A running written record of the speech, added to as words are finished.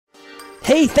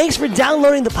Hey, thanks for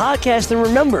downloading the podcast, and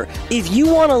remember, if you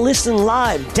want to listen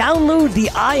live, download the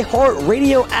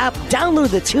iHeartRadio app,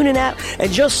 download the TuneIn app,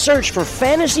 and just search for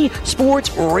Fantasy Sports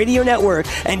Radio Network,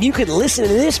 and you can listen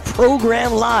to this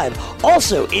program live.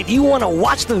 Also, if you want to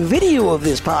watch the video of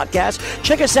this podcast,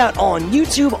 check us out on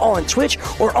YouTube, on Twitch,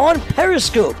 or on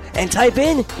Periscope, and type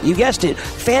in, you guessed it,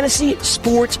 Fantasy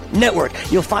Sports Network.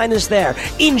 You'll find us there.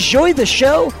 Enjoy the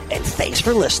show, and thanks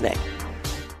for listening.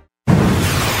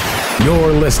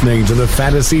 You're listening to the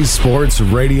Fantasy Sports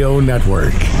Radio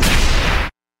Network.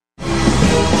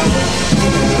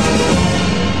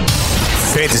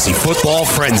 Fantasy Football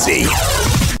Frenzy.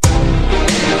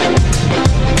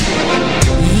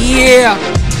 Yeah.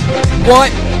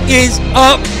 What is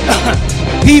up,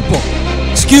 people?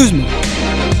 Excuse me.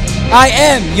 I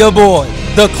am your boy,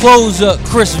 the closer,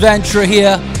 Chris Ventura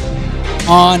here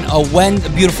on a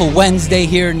beautiful Wednesday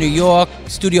here in New York,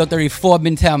 Studio 34,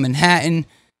 Midtown Manhattan.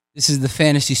 This is the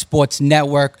Fantasy Sports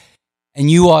Network, and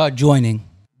you are joining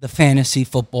the Fantasy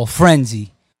Football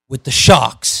Frenzy with the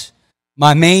Sharks.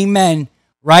 My main men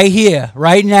right here,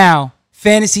 right now,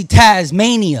 Fantasy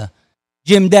Tasmania.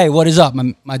 Jim Day, what is up,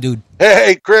 my dude?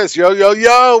 Hey, Chris, yo.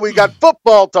 We got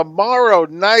football tomorrow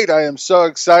night. I am so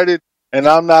excited, and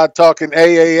I'm not talking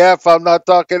AAF. I'm not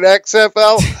talking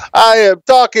XFL. I am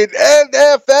talking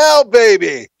NFL,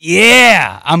 baby.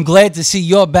 Yeah, I'm glad to see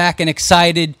you're back and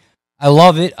excited. I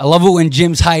love it. I love it when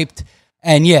Jim's hyped.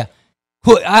 And yeah,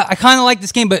 I kind of like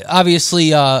this game, but obviously,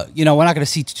 we're not going to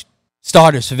see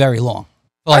starters for very long.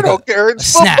 I don't care.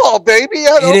 It's football, baby.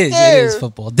 I don't care. It is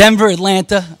football. Denver,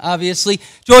 Atlanta, obviously.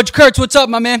 George Kurtz, what's up,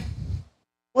 my man?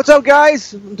 What's up,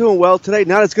 guys? I'm doing well today.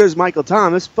 Not as good as Michael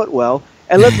Thomas, but well.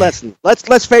 And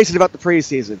let's face it about the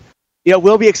preseason.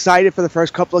 We'll be excited for the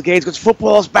first couple of games because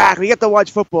football's back. We get to watch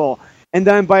football. And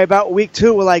then by about week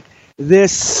 2, we're like,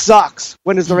 this sucks.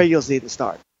 When does the regular season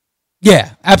start?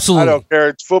 Yeah, absolutely. I don't care.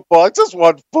 It's football. I just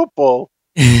want football.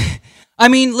 I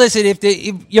mean, listen, if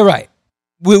you're right.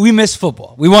 We miss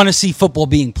football. We want to see football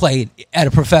being played at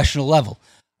a professional level.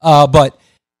 But,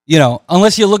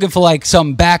 unless you're looking for like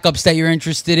some backups that you're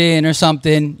interested in or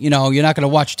something, you're not going to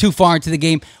watch too far into the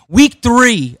game. Week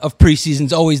 3 of preseason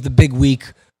is always the big week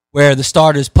where the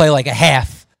starters play like a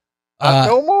half.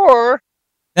 No more.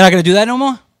 They're not going to do that no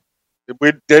more?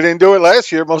 They didn't do it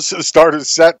last year. Most of the starters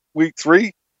set week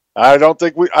 3. I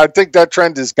think that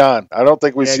trend is gone. I don't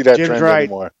think we see that trend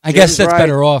anymore. I guess that's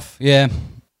better off. Yeah.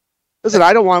 Listen,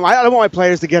 I don't want my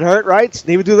players to get hurt, right?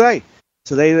 Neither do they.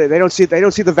 So they don't see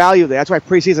the value there. That's why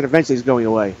preseason eventually is going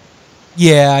away.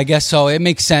 Yeah, I guess so. It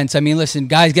makes sense. I mean, listen,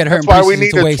 guys get hurt. That's why we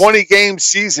need a 20-game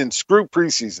season. Screw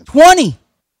preseason. 20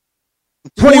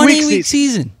 week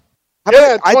season.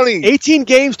 Yeah, 20. 18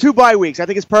 games, 2 bye weeks. I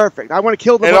think it's perfect. I want to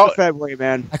kill the month of February,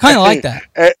 man. I kind of like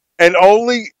that. And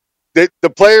only the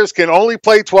players can only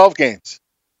play 12 games.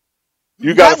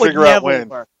 You got to figure out when.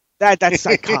 That's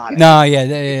psychotic. No,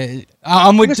 yeah.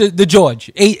 I'm with the George.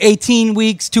 18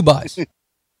 weeks, 2 buys.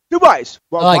 2 buys.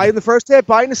 Well, buy in the first half,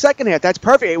 buy in the second half. That's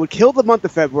perfect. It would kill the month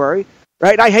of February,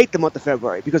 right? I hate the month of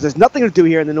February because there's nothing to do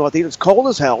here in the Northeast. It's cold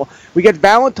as hell. We get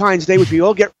Valentine's Day, which we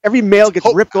all get. Every male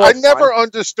gets ripped off. I never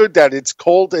understood that. It's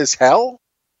cold as hell?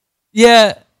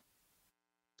 Yeah.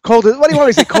 Cold as, what do you want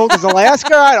me to say? Cold as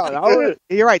Alaska? I don't know.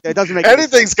 You're right. That doesn't make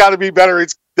anything's got to be better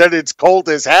than it's cold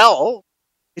as hell.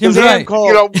 It's damn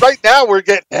cold. Right now we're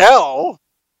getting hell.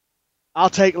 I'll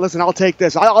take this.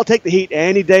 I'll take the heat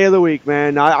any day of the week,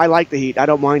 man. I like the heat. I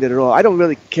don't mind it at all. I don't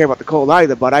really care about the cold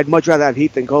either, but I'd much rather have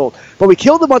heat than cold. But we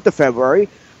killed the month of February,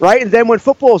 right? And then when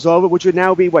football's over, which would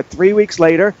now be, 3 weeks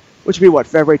later, which would be,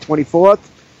 February 24th?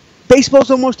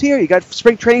 Baseball's almost here. You got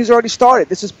spring training's already started.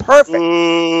 This is perfect.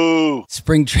 Ooh.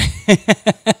 Spring training.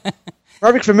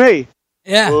 Perfect for me.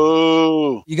 Yeah.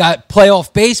 Ooh. You got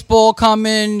playoff baseball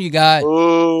coming. You got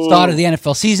start of the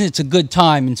NFL season. It's a good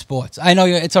time in sports. I know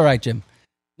it's all right, Jim.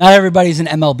 Not everybody's an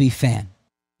MLB fan.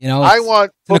 I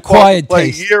want football to play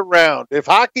year-round. If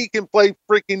hockey can play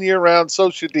freaking year-round,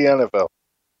 so should the NFL.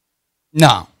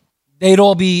 No. They'd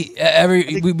all be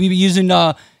we'd be using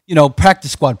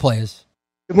practice squad players.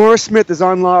 Morris Smith is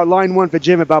on line 1 for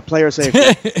Jim about player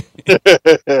safety.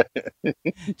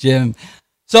 Jim.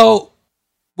 So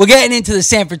we're getting into the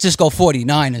San Francisco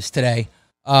 49ers today.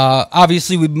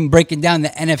 Obviously, we've been breaking down the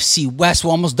NFC West.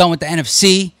 We're almost done with the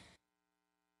NFC.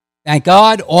 Thank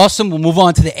God. Awesome. We'll move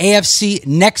on to the AFC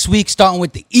next week, starting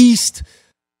with the East.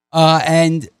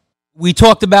 And we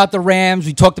talked about the Rams.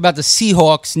 We talked about the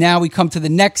Seahawks. Now we come to the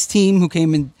next team who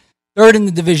came in third in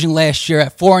the division last year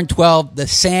at 4-12, the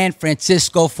San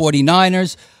Francisco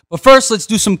 49ers. But first, let's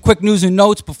do some quick news and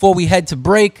notes before we head to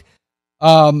break.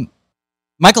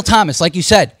 Michael Thomas, like you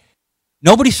said,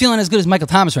 nobody's feeling as good as Michael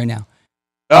Thomas right now.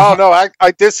 No,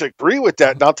 I disagree with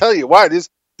that, and I'll tell you why.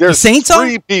 There's Saints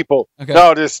three people. Okay.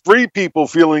 No, there's 3 people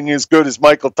feeling as good as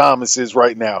Michael Thomas is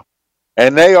right now,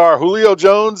 and they are Julio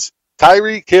Jones,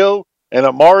 Tyreek Hill, and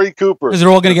Amari Cooper. Because they're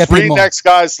all going to get paid 3 more. next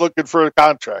guys looking for a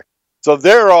contract. So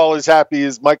they're all as happy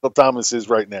as Michael Thomas is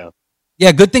right now.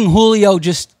 Yeah, good thing Julio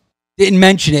just didn't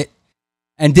mention it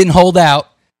and didn't hold out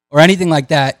or anything like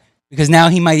that, because now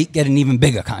he might get an even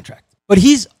bigger contract. But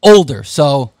he's older,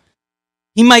 so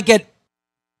he might get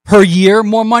per year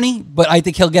more money, but I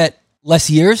think he'll get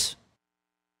less years.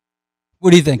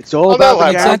 What do you think? It's all about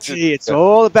the guarantee. It's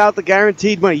all about the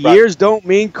guaranteed money. Right. Years don't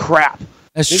mean crap.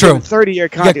 That's Think true. of a 30-year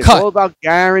contract. It's cut. all about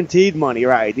guaranteed money,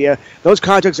 right? Yeah, those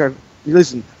contracts are,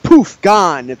 listen, poof,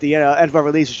 gone if the NFL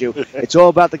releases you. It's all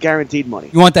about the guaranteed money.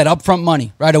 You want that upfront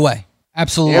money right away.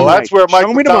 Absolutely. Well, Yeah, that's where Show me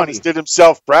Michael the Thomas money. did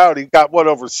himself proud. He got,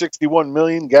 over $61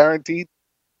 million guaranteed?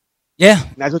 Yeah.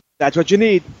 That's what you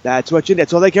need. That's what you need.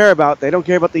 That's all they care about. They don't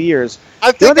care about the years.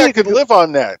 I think I could live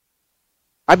on that.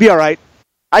 I'd be all right.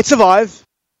 I'd survive.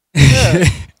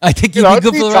 I think you'd be it'd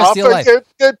good be for the rest tough. of your life.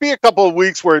 There'd be a couple of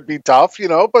weeks where it'd be tough,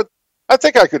 but I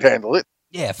think I could handle it.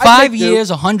 Yeah, I'd 5 take two.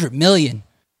 years, $100 million.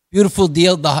 Beautiful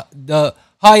deal. The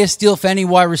highest deal for any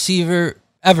wide receiver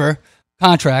ever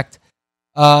contract.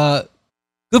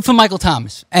 Good for Michael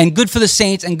Thomas, and good for the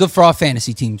Saints, and good for our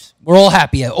fantasy teams. We're all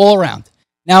happy all around.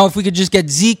 Now, if we could just get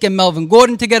Zeke and Melvin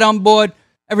Gordon to get on board,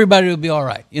 everybody would be all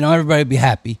right. Everybody would be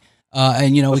happy.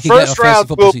 And we The could get our first fantasy round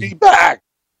football will season. be back.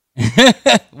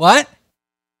 What?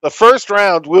 The first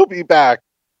round will be back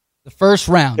The first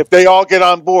round. if they all get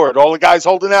on board. All the guys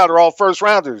holding out are all first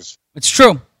rounders. It's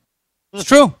true. It's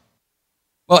true.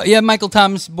 Well, yeah, Michael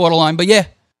Thomas, borderline, but yeah,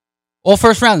 all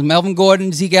first rounds. Melvin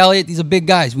Gordon, Zeke Elliott, these are big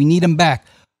guys. We need them back.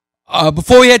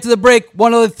 Before we head to the break,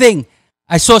 one other thing.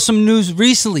 I saw some news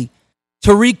recently.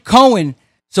 Tariq Cohen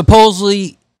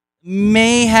supposedly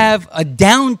may have a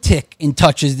downtick in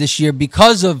touches this year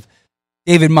because of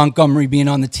David Montgomery being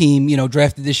on the team,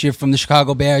 drafted this year from the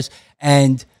Chicago Bears,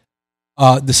 and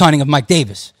the signing of Mike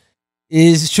Davis.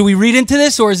 Should we read into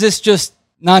this, or is this just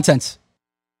nonsense?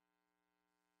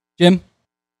 Jim?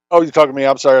 Oh, you're talking to me?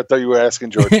 I'm sorry. I thought you were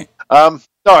asking George. No,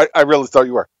 I really thought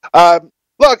you were.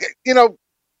 Look,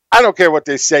 I don't care what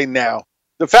they say now.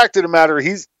 The fact of the matter,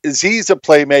 he's a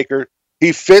playmaker.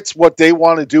 He fits what they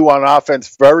want to do on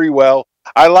offense very well.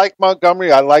 I like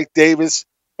Montgomery. I like Davis.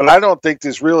 But I don't think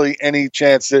there's really any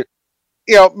chance that,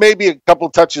 maybe a couple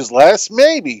touches less,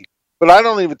 maybe. But I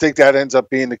don't even think that ends up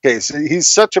being the case. He's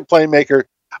such a playmaker.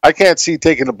 I can't see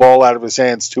taking the ball out of his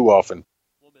hands too often.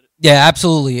 Yeah,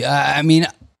 absolutely. I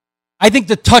think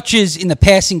the touches in the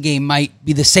passing game might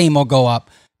be the same or go up.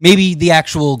 Maybe the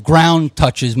actual ground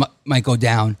touches might go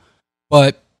down.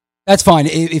 But that's fine.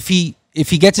 If he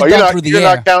gets it done through the air.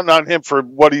 You're not counting on him for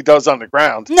what he does on the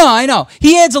ground. No, I know.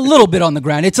 He adds a little bit on the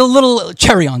ground. It's a little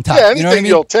cherry on top. Yeah, anything you know what I mean?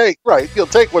 you'll take, right. You'll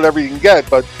take whatever you can get,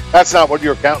 but that's not what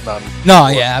you're counting on. No,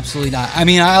 yeah, absolutely not. I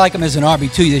mean, I like him as an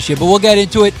RB2 this year, but we'll get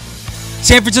into it.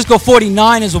 San Francisco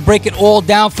 49ers will break it all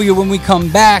down for you when we come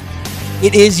back.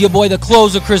 It is your boy, the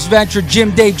closer, Chris Ventura,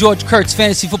 Jim Day, George Kurtz,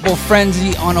 Fantasy Football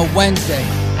Frenzy on a Wednesday.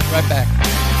 Right back.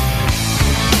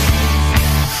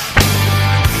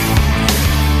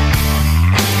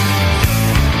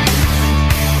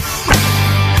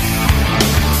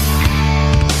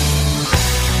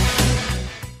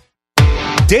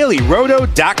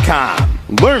 DailyRoto.com.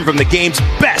 Learn from the game's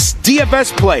best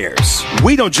DFS players.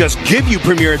 We don't just give you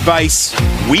premier advice,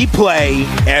 we play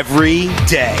every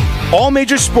day. All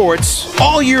major sports,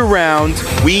 all year round,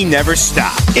 we never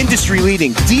stop.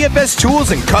 Industry-leading DFS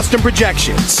tools and custom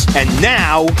projections. And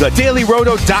now, the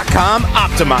DailyRoto.com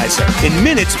Optimizer. In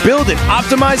minutes, build and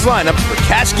optimize lineups for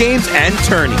cash games and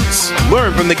tourneys.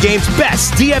 Learn from the game's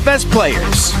best DFS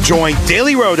players. Join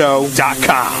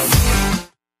DailyRoto.com.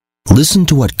 Listen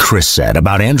to what Chris said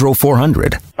about Andro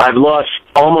 400. I've lost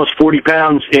almost 40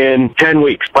 pounds in 10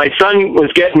 weeks. My son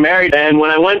was getting married, and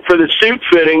when I went for the suit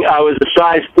fitting, I was a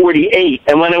size 48.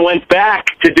 And when I went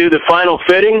back to do the final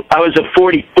fitting, I was a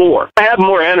 44. I have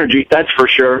more energy, that's for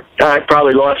sure. I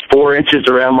probably lost 4 inches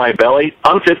around my belly.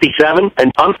 I'm 57,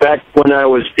 and I'm back when I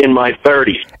was in my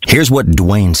 30s. Here's what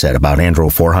Dwayne said about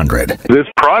Andro 400. This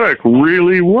product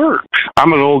really works.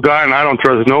 I'm an old guy, and I don't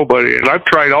trust nobody, and I've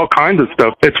tried all kinds of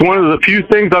stuff. It's one of the few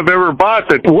things I've ever bought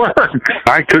that works.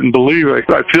 I couldn't believe I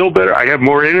I feel better. I have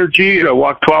more energy. I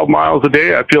walk 12 miles a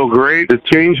day. I feel great. It's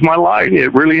changed my life.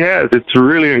 It really has. It's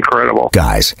really incredible.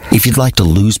 Guys, if you'd like to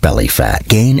lose belly fat,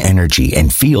 gain energy,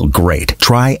 and feel great,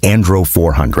 try Andro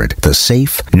 400, the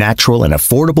safe, natural, and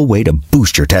affordable way to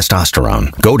boost your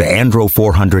testosterone. Go to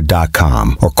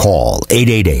andro400.com or call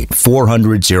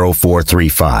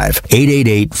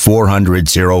 888-400-0435.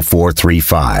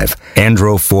 888-400-0435.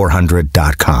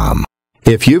 andro400.com.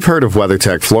 If you've heard of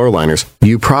WeatherTech floor liners,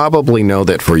 you probably know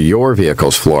that for your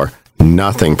vehicle's floor,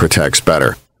 nothing protects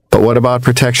better. But what about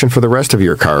protection for the rest of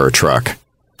your car or truck?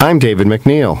 I'm David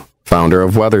McNeil, founder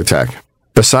of WeatherTech.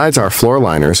 Besides our floor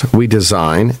liners, we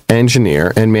design,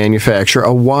 engineer, and manufacture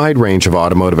a wide range of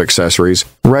automotive accessories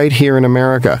right here in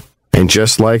America. And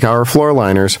just like our floor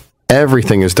liners,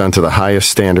 everything is done to the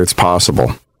highest standards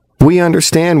possible. We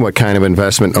understand what kind of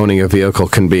investment owning a vehicle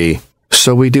can be,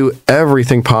 so we do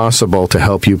everything possible to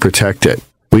help you protect it.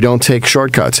 We don't take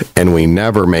shortcuts, and we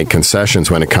never make concessions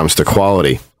when it comes to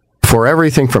quality. For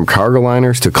everything from cargo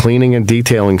liners to cleaning and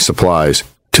detailing supplies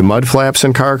to mud flaps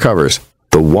and car covers,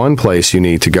 the one place you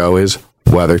need to go is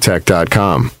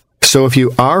WeatherTech.com. So if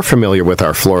you are familiar with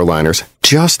our floor liners,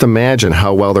 just imagine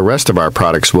how well the rest of our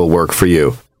products will work for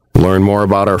you. Learn more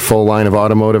about our full line of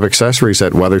automotive accessories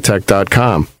at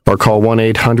WeatherTech.com or call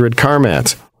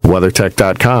 1-800-CarMats.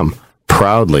 WeatherTech.com.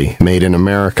 Proudly made in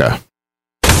America.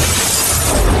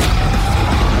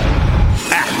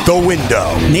 At the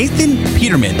window. Nathan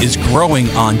Peterman is growing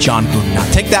on John Gruden. Now,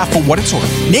 take that for what it's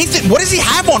worth. Nathan, what does he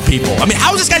have on people? I mean,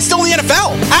 how is this guy still in the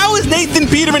NFL? How is Nathan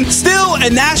Peterman still a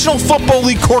National Football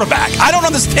League quarterback? I don't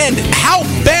understand it. How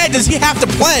bad does he have to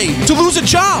play to lose a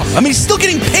job? I mean, he's still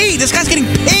getting paid. This guy's getting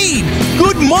paid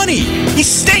good money. He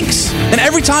stinks. And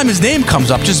every time his name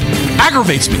comes up, just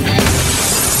aggravates me.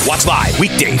 Watch live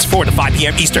weekdays 4 to 5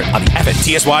 p.m. Eastern on the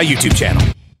FNTSY YouTube channel.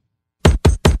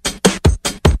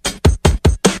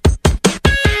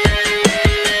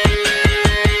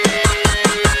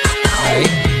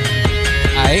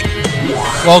 All right.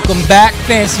 Welcome back,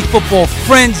 Fantasy Football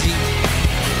Frenzy.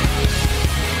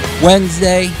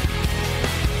 Wednesday,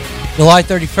 July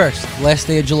 31st, last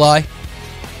day of July.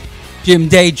 Jim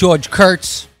Day, George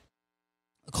Kurtz.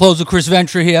 Closer Chris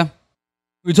Ventura here.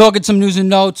 We're talking some news and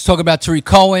notes, talk about Tariq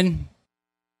Cohen.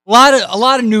 A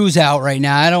lot of news out right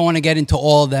now. I don't want to get into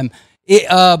all of them.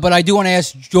 But I do want to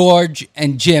ask George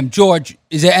and Jim. George,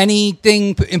 is there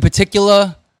anything in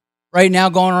particular right now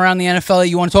going around the NFL that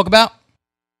you want to talk about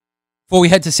before we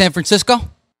head to San Francisco?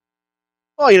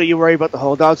 Well, you worry about the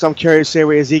holdouts. I'm curious to see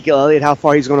where Ezekiel Elliott, how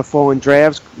far he's going to fall in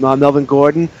drafts. Melvin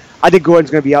Gordon. I think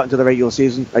Gordon's going to be out until the regular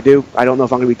season. I do. I don't know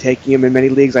if I'm going to be taking him in many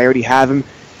leagues. I already have him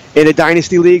in a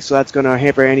dynasty league, so that's going to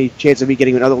hamper any chance of me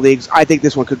getting in other leagues. I think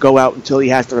this one could go out until he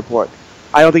has to report.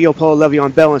 I don't think he'll pull a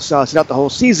Le'Veon Bell and sit out the whole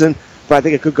season, but I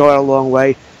think it could go out a long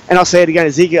way. And I'll say it again,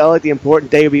 Ezekiel Elliott, the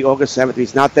important day will be August 7th. If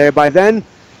he's not there by then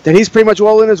he's pretty much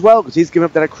all in as well, because he's given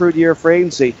up that accrued year of free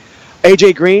agency.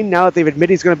 A.J. Green, now that they've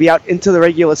admitted he's going to be out into the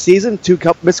regular season,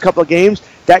 missed a couple of games,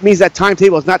 that means that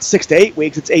timetable is not 6 to 8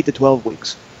 weeks, it's 8 to 12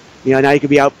 weeks. Now you could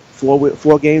be out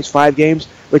 4 games, 5 games,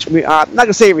 which I'm not going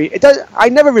to say it does. I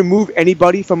never remove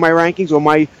anybody from my rankings or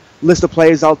my list of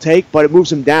players I'll take, but it moves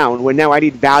them down when now I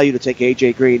need value to take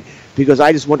A.J. Green because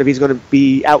I just wonder if he's going to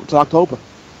be out until October.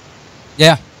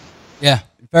 Yeah.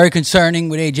 Very concerning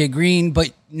with A.J. Green,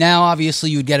 but now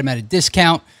obviously you would get him at a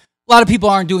discount. A lot of people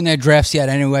aren't doing their drafts yet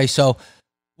anyway, so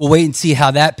we'll wait and see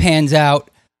how that pans out.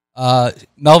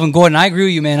 Melvin Gordon, I agree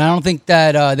with you, man. I don't think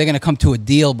that they're going to come to a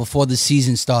deal before the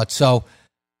season starts. So,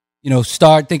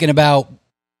 start thinking about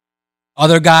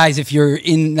other guys if you're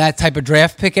in that type of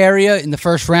draft pick area in the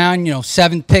first round,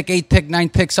 7th pick, 8th pick,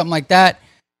 9th pick, something like that.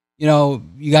 You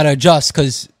got to adjust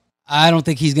because I don't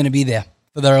think he's going to be there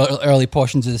for the early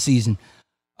portions of the season.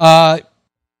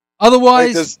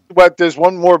 Otherwise, there's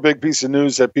one more big piece of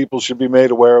news that people should be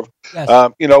made aware of.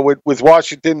 Yes. With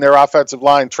Washington, their offensive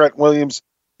line, Trent Williams,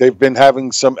 they've been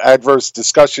having some adverse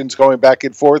discussions going back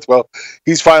and forth. Well,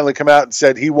 he's finally come out and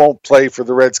said he won't play for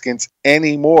the Redskins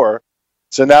anymore.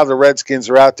 So now the Redskins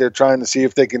are out there trying to see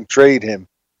if they can trade him.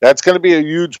 That's going to be a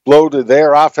huge blow to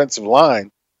their offensive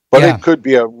line, but it could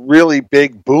be a really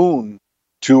big boon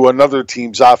to another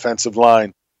team's offensive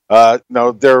line.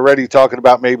 They're already talking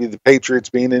about maybe the Patriots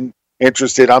being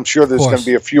interested. I'm sure there's going to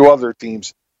be a few other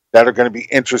teams that are going to be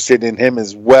interested in him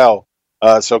as well.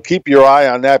 So keep your eye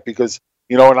on that because,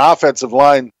 an offensive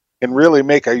line can really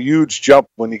make a huge jump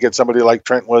when you get somebody like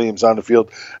Trent Williams on the field.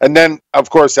 And then, of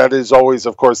course, that is always,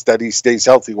 that he stays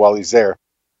healthy while he's there.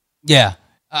 Yeah.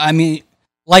 I mean,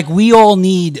 like we all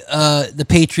need the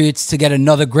Patriots to get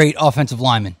another great offensive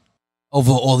lineman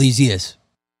over all these years,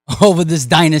 over this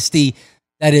dynasty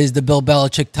that is the Bill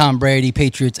Belichick, Tom Brady,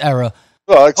 Patriots era.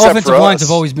 Well, except offensive for lines us.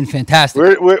 have always been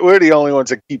fantastic. We're the only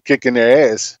ones that keep kicking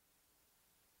their ass.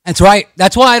 That's right.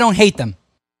 That's why I don't hate them.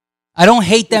 I don't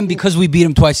hate them because we beat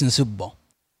them twice in the Super Bowl.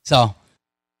 So,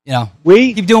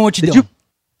 keep doing what you're doing.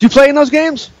 Did you play in those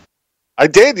games? I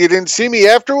did. You didn't see me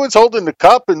afterwards holding the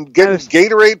cup and getting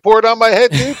Gatorade poured on my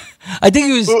head, dude? I think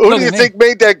it was. Who do you think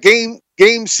made that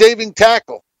game-saving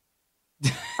tackle?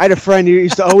 I had a friend who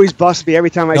used to always bust me every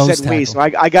time I Nose said we, tackle. so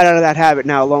I got out of that habit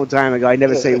now a long time ago. I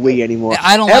never say we anymore.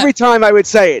 I don't. Every time I would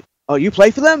say it. Oh, you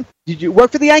play for them? Did you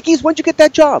work for the Yankees? When'd you get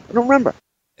that job? I don't remember.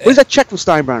 Where's that check from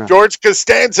Steinbrenner? George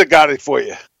Costanza got it for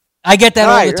you. I get that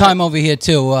all the time over here,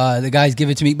 too. The guys give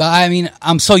it to me. But, I mean,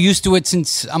 I'm so used to it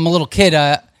since I'm a little kid.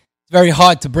 It's very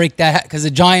hard to break that because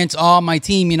the Giants are my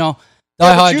team, But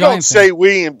diehard you Giant don't say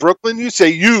we in Brooklyn. You say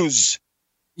yous.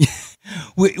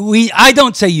 I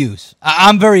don't say use.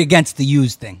 I'm very against the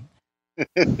use thing.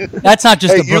 That's not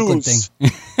just a Brooklyn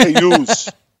thing. Hey, use.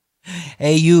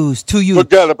 Hey, use. Two use.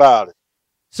 Forget about it.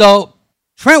 So,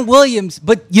 Trent Williams,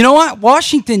 but you know what?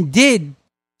 Washington did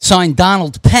sign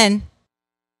Donald Penn.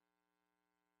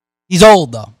 He's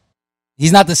old, though.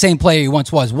 He's not the same player he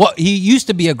once was. He used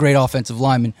to be a great offensive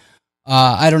lineman.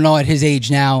 I don't know at his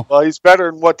age now. Well, he's better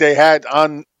than what they had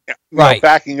on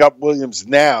backing up Williams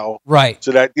now. Right.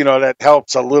 So that, that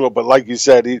helps a little. But like you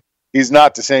said, he's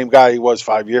not the same guy he was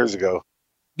 5 years ago.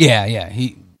 Yeah.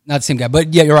 He not the same guy.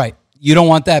 But, yeah, you're right. You don't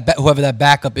want that, whoever that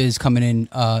backup is coming in,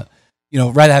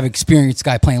 rather have an experienced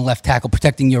guy playing left tackle,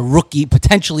 protecting your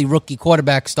potentially rookie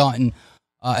quarterback starting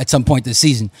at some point this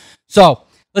season. So,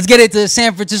 let's get into the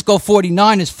San Francisco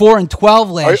 49ers,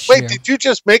 4-12 last year. Wait, did you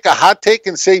just make a hot take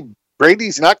and say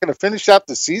Brady's not going to finish out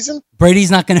the season?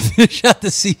 Brady's not going to finish out the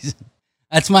season.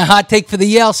 That's my hot take for the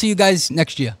year. I'll see you guys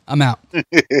next year. I'm out. We're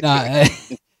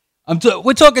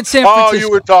talking San Francisco. Oh,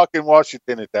 you were talking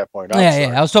Washington at that point.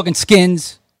 Yeah. I was talking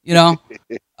Skins, Now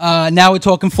we're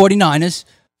talking 49ers,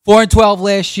 4-12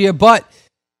 last year. But,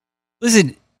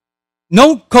 listen,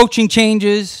 no coaching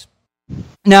changes.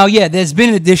 Now, there's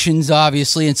been additions,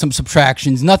 obviously, and some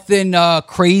subtractions. Nothing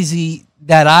crazy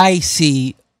that I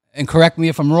see, and correct me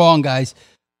if I'm wrong, guys,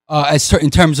 in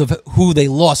terms of who they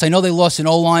lost. I know they lost an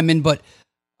O-lineman, but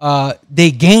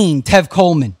they gained Tev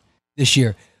Coleman this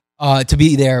year to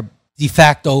be their de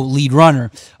facto lead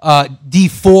runner. D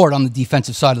Ford on the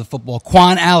defensive side of the football.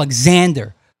 Quan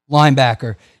Alexander,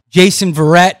 linebacker. Jason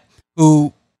Verrett,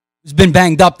 who has been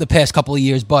banged up the past couple of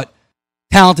years, but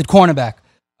talented cornerback.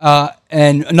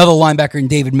 And another linebacker in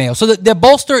David Mayo. So they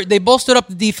bolstered up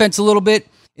the defense a little bit.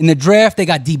 In the draft, they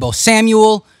got Deebo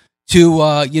Samuel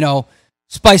to,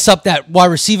 spice up that wide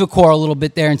receiver core a little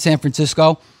bit there in San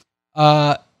Francisco.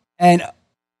 And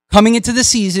coming into the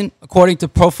season, according to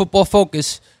Pro Football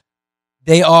Focus,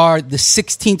 they are the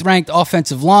 16th ranked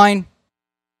offensive line.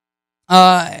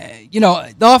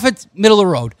 The offense, middle of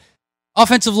the road.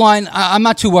 Offensive line, I'm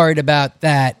not too worried about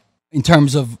that in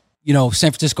terms of,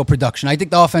 San Francisco production. I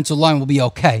think the offensive line will be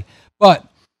okay. But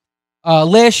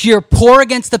last year, poor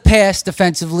against the pass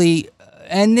defensively,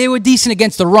 and they were decent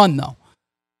against the run, though.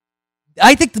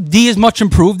 I think the D is much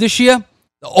improved this year.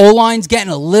 The O-line's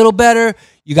getting a little better.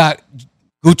 You got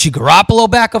Gucci Garoppolo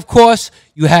back, of course.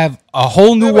 You have a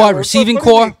whole new wide receiving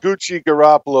core. Gucci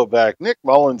Garoppolo back. Nick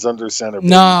Mullins under center. Baby.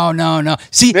 No.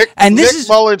 See, Nick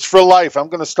Mullins for life. I'm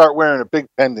going to start wearing a big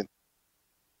pendant.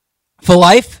 For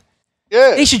life?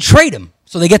 Yeah. They should trade him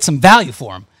so they get some value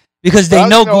for him because they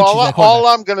know Gucci's that quarterback. All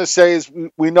I'm going to say is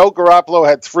we know Garoppolo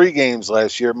had 3 games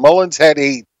last year. Mullins had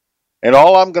 8. And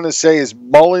all I'm going to say is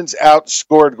Mullins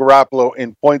outscored Garoppolo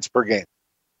in points per game.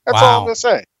 That's all I'm going to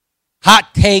say.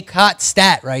 Hot take, hot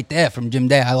stat right there from Jim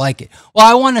Day. I like it. Well,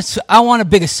 I want a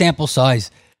bigger sample size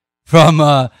from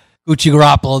Gucci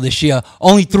Garoppolo this year.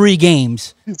 Only 3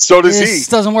 games. So does he. This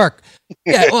doesn't work.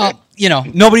 Yeah, well,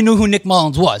 nobody knew who Nick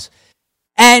Mullins was.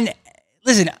 And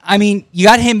listen, I mean, you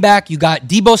got him back. You got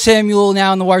Deebo Samuel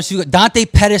now in the wide receiver. Dante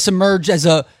Pettis emerged as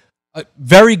a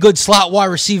very good slot wide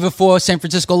receiver for San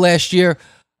Francisco last year.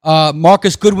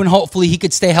 Marcus Goodwin, hopefully he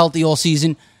could stay healthy all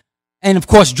season. And, of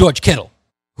course, George Kittle,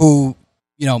 who,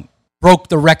 broke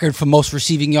the record for most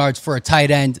receiving yards for a tight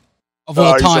end of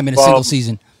all time in a single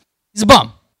season. He's a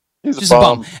bum. He's just a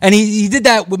bum. And he did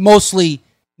that with mostly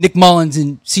Nick Mullins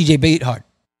and C.J. Beathard.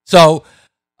 So,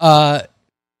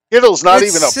 Kittle's not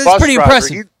even a bus driver. Pretty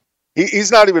impressive.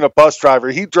 He's not even a bus driver.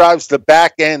 He drives the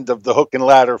back end of the hook and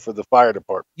ladder for the fire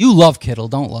department. You love Kittle.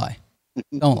 Don't lie.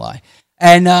 Don't lie.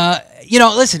 And,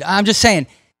 listen, I'm just saying,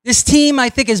 this team, I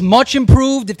think, is much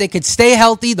improved if they could stay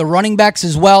healthy. The running backs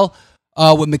as well,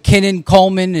 with McKinnon,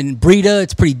 Coleman, and Breida.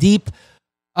 It's pretty deep.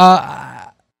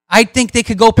 I think they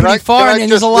could go pretty far,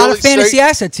 and there's a lot of fantasy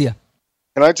assets here.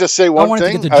 Can I just say one thing? I want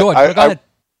to get to George. Go ahead.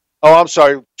 I'm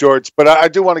sorry, George, but I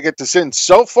do want to get this in.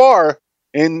 So far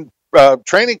in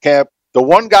training camp, the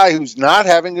one guy who's not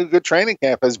having a good training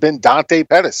camp has been Dante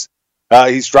Pettis.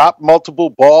 He's dropped multiple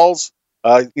balls.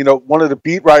 One of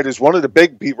the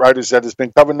big beat writers that has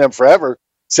been covering them forever,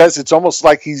 says it's almost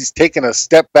like he's taken a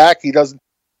step back. He doesn't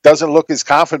look as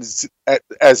confident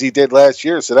as he did last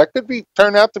year. So that could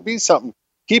turn out to be something.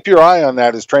 Keep your eye on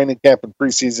that as training camp and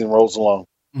preseason rolls along.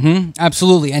 Mm-hmm,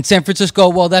 absolutely. And San Francisco,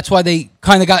 well, that's why they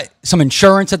kind of got some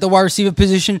insurance at the wide receiver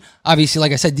position. Obviously,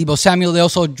 like I said, Deebo Samuel. They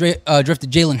also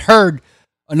drafted Jalen Hurd,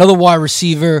 another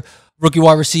rookie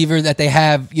wide receiver that they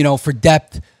have, for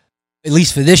depth, at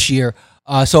least for this year.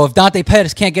 So if Dante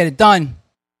Pettis can't get it done,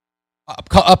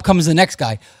 up comes the next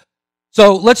guy.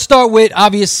 So let's start with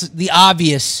the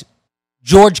obvious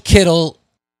George Kittle,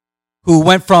 who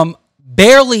went from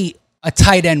barely a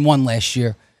tight end 1 last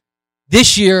year.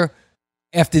 This year,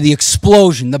 after the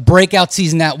explosion, the breakout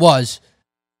season that was,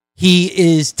 he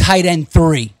is tight end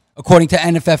 3. According to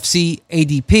NFFC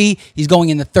ADP, he's going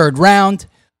in the 3rd round,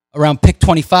 around pick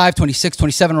 25, 26,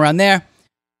 27, around there.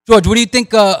 George, what do you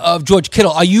think of George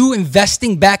Kittle? Are you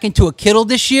investing back into a Kittle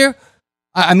this year?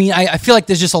 I mean, I feel like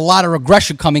there's just a lot of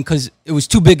regression coming because it was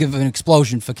too big of an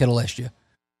explosion for Kittle last year.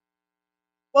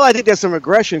 Well, I think there's some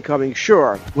regression coming,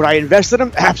 sure. Would I invest in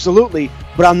him? Absolutely.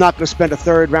 But I'm not going to spend a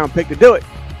 3rd round pick to do it.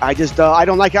 I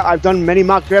don't like how I've done many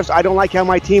mock drafts. I don't like how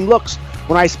my team looks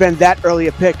when I spend that early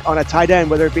a pick on a tight end,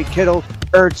 whether it be Kittle,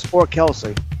 Ertz, or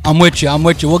Kelsey. I'm with you.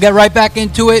 We'll get right back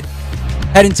into it.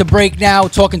 Heading to break now,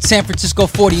 talking San Francisco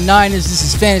 49ers. This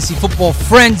is Fantasy Football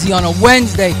Frenzy on a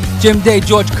Wednesday. Jim Day,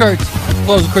 George Kurtz,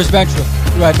 close with Chris Ventura.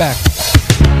 Be right back.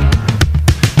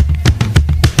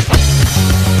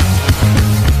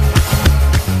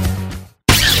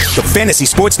 The Fantasy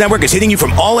Sports Network is hitting you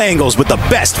from all angles with the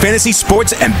best fantasy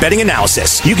sports and betting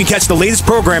analysis. You can catch the latest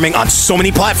programming on so many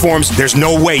platforms, there's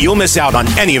no way you'll miss out on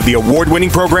any of the award-winning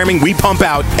programming we pump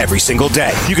out every single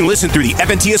day. You can listen through the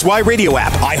FNTSY radio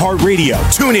app, iHeartRadio,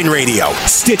 TuneIn Radio,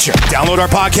 Stitcher. Download our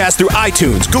podcast through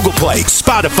iTunes, Google Play,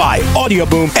 Spotify, Audio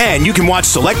Boom, and you can watch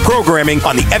select programming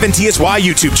on the FNTSY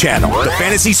YouTube channel. The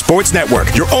Fantasy Sports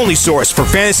Network, your only source for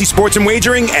fantasy sports and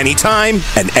wagering anytime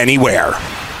and anywhere.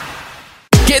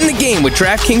 Get in the game with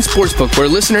DraftKings Sportsbook, where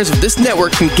listeners of this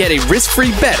network can get a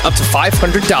risk-free bet up to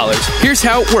 $500. Here's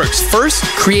how it works. First,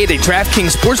 create a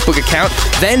DraftKings Sportsbook account,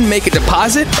 then make a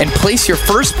deposit and place your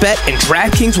first bet, and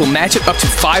DraftKings will match it up to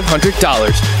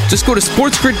 $500. Just go to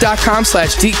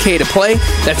sportsgrid.com/DK to play.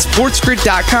 That's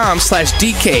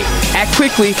sportsgrid.com/DK. Act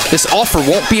quickly. This offer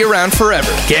won't be around forever.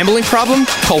 Gambling problem?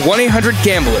 Call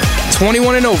 1-800-GAMBLER.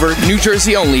 21 and over, New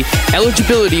Jersey only.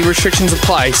 Eligibility restrictions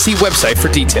apply. See website for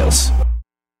details.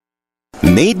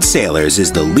 Maid Sailors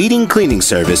is the leading cleaning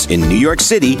service in New York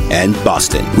City and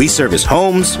Boston. We service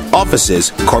homes,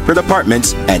 offices, corporate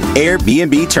apartments, and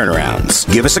Airbnb turnarounds.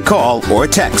 Give us a call or a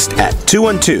text at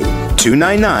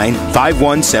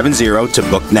 212-299-5170 to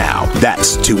book now.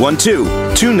 That's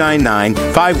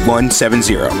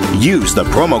 212-299-5170. Use the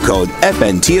promo code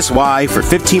FNTSY for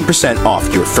 15%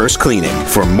 off your first cleaning.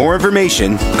 For more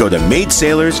information, go to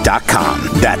maidsailors.com.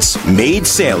 That's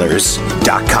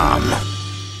maidsailors.com.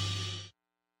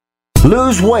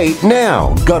 Lose weight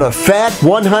now. Go to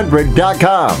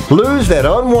fat100.com. Lose that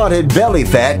unwanted belly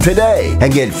fat today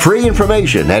and get free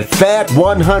information at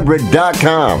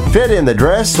fat100.com. Fit in the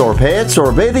dress or pants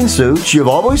or bathing suits you've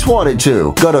always wanted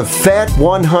to. Go to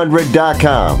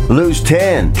fat100.com. Lose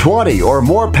 10, 20, or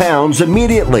more pounds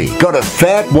immediately. Go to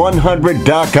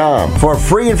fat100.com. For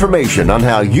free information on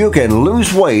how you can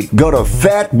lose weight, go to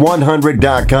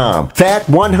fat100.com.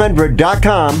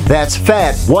 Fat100.com. That's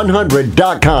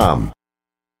fat100.com.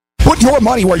 Put your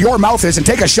money where your mouth is and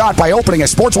take a shot by opening a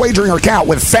sports wagering account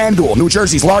with FanDuel, New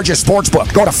Jersey's largest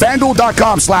sportsbook. Go to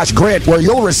FanDuel.com/grid, where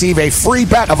you'll receive a free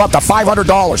bet of up to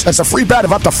 $500. That's a free bet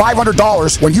of up to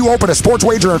 $500 when you open a sports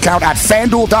wagering account at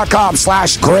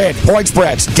FanDuel.com/grid. Point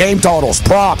spreads, game totals,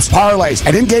 props, parlays,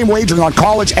 and in-game wagering on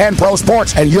college and pro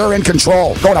sports, and you're in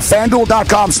control. Go to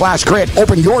FanDuel.com/grid.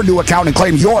 Open your new account and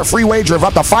claim your free wager of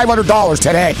up to $500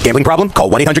 today. Gambling problem? Call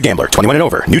 1-800-GAMBLER. 21 and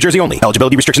over. New Jersey only.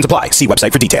 Eligibility restrictions apply. See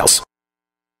website for details.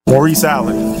 Maurice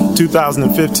Allen,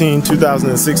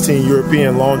 2015-2016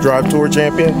 European Long Drive Tour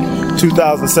champion,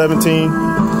 2017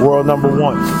 world number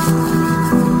 1.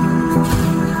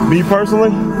 Me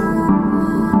personally,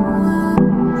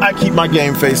 I keep my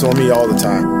game face on me all the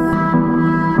time.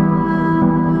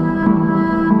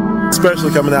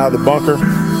 Especially coming out of the bunker,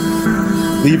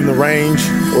 leaving the range,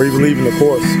 or even leaving the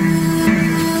course.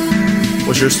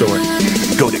 What's your story?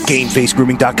 Go to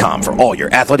GameFaceGrooming.com for all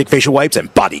your athletic facial wipes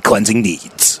and body cleansing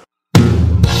needs.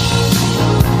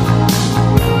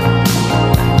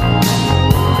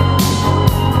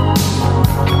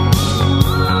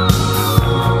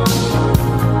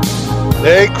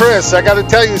 Hey, Chris, I got to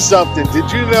tell you something.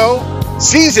 Did you know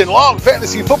season-long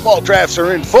fantasy football drafts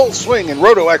are in full swing, and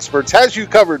Roto Experts has you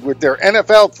covered with their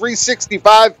NFL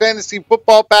 365 fantasy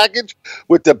football package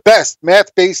with the best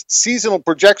math-based seasonal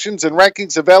projections and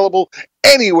rankings available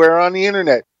anywhere on the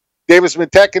internet. Davis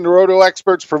Mattek and the Roto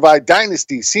Experts provide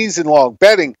dynasty, season-long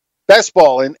betting, best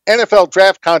ball, and NFL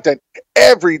draft content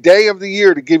every day of the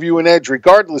year to give you an edge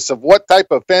regardless of what type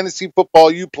of fantasy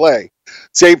football you play.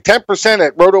 Save 10%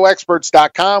 at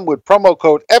rotoexperts.com with promo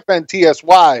code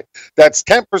FNTSY. That's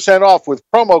 10% off with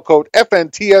promo code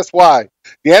FNTSY.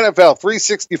 The NFL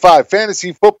 365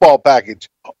 Fantasy Football Package,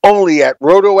 only at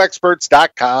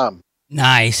rotoexperts.com.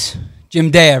 Nice.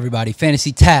 Jim Day, everybody.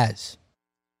 Fantasy Taz.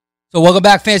 So welcome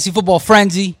back, Fantasy Football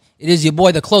Frenzy. It is your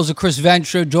boy, the closer, Chris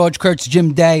Ventura, George Kurtz,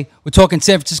 Jim Day. We're talking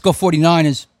San Francisco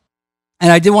 49ers.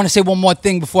 And I did want to say one more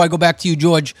thing before I go back to you,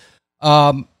 George,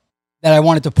 that I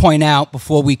wanted to point out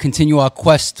before we continue our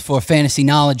quest for fantasy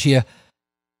knowledge here.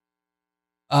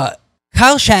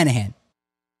 Kyle Shanahan,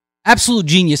 absolute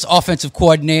genius, offensive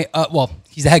coordinator. Well,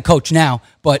 he's the head coach now,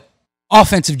 but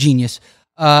offensive genius.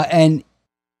 And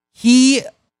he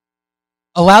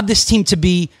allowed this team to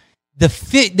be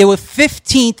they were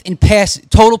 15th in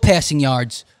total passing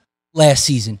yards last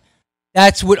season.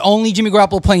 That's with only Jimmy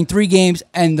Garoppolo playing 3 games,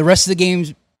 and the rest of the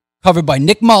games covered by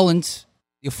Nick Mullins,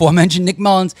 the aforementioned Nick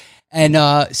Mullins, and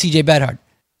C.J. Beathard.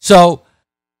 So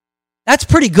that's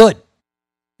pretty good.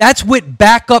 That's with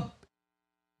backup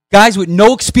guys with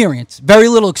no experience, very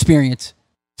little experience,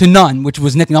 to none, which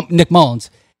was Nick Mullins.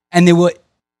 And they were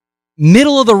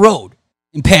middle of the road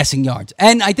in passing yards.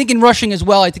 And I think in rushing as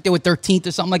well. I think they were 13th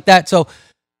or something like that. So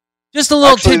just a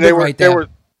little tidbit right there.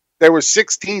 They were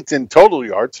 16th in total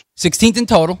yards. 16th in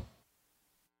total.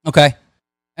 Okay.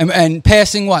 And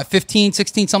passing, what, 15,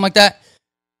 16, something like that?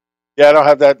 Yeah, I don't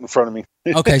have that in front of me.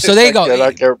 Okay, so there you go.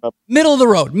 I can't remember. Middle of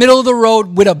the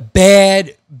road with a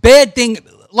bad thing,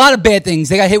 a lot of bad things.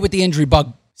 They got hit with the injury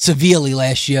bug severely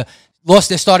last year. Lost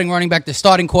their starting running back, their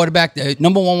starting quarterback, their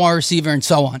number 1 wide receiver, and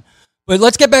so on. But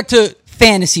let's get back to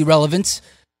fantasy relevance.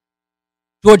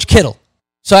 George Kittle.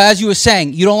 So as you were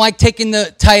saying, you don't like taking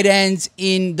the tight ends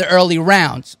in the early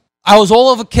rounds. I was all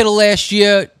over Kittle last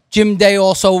year. Jim Day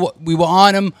also, we were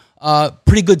on him.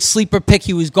 Pretty good sleeper pick.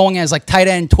 He was going as like tight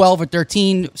end 12 or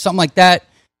 13, something like that,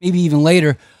 maybe even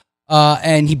later.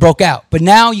 And he broke out. But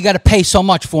now you got to pay so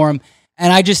much for him.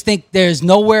 And I just think there's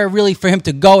nowhere really for him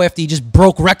to go after he just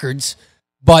broke records,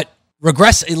 but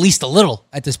regress at least a little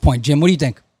at this point. Jim, what do you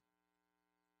think?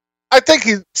 I think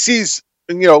he sees,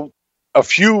 a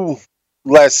few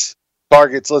less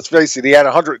targets. Let's face it, he had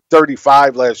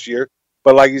 135 last year.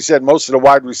 But like you said, most of the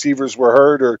wide receivers were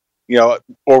hurt or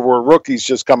were rookies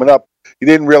just coming up. He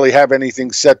didn't really have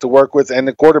anything set to work with, and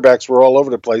the quarterbacks were all over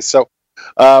the place. So,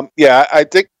 I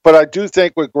do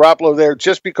think with Garoppolo there,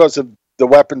 just because of the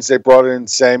weapons they brought in,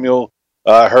 Samuel,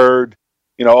 Hurd,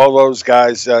 all those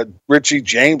guys, Richie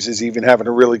James is even having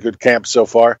a really good camp so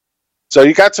far. So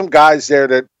you got some guys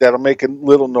there that'll make a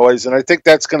little noise, and I think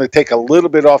that's going to take a little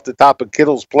bit off the top of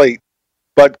Kittle's plate.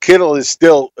 But Kittle is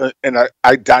still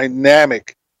a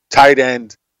dynamic tight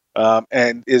end,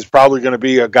 and is probably going to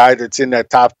be a guy that's in that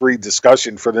top 3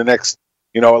 discussion for the next,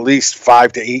 at least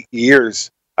 5 to 8 years.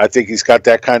 I think he's got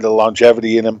that kind of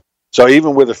longevity in him. So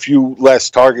even with a few less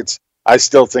targets, I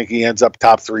still think he ends up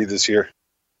top 3 this year.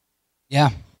 Yeah,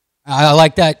 I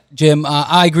like that, Jim.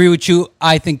 I agree with you.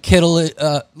 I think Kittle,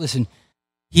 listen,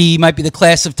 he might be the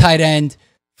class of tight end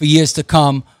for years to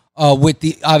come with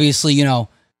the, obviously,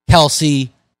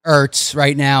 Kelsey, Ertz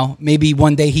right now. Maybe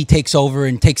one day he takes over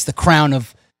and takes the crown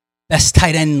of best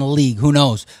tight end in the league. Who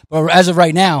knows? But as of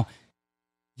right now,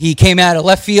 he came out of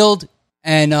left field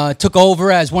and took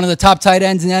over as one of the top tight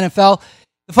ends in the NFL.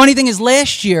 The funny thing is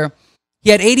last year, he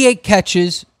had 88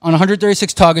 catches on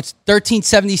 136 targets,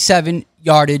 1377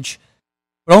 yardage,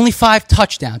 but only 5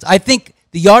 touchdowns. I think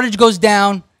the yardage goes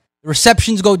down, the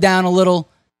receptions go down a little,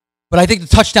 but I think the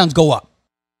touchdowns go up.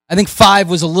 I think 5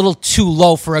 was a little too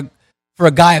low for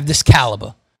a guy of this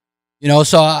caliber.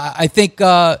 So I think,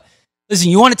 listen,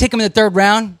 you want to take him in the 3rd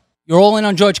round, you're all in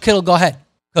on George Kittle, go ahead,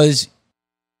 because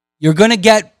you're going to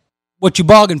get what you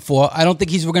bargained for. I don't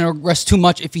think he's going to regress too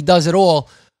much if he does at all.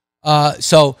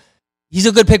 So he's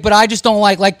a good pick, but I just don't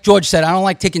like George said, I don't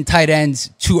like taking tight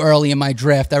ends too early in my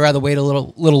draft. I'd rather wait a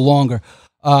little longer.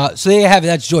 So there you have it.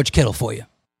 That's George Kittle for you.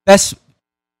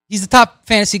 He's the top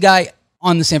fantasy guy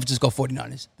on the San Francisco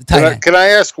 49ers. The tight end. Can I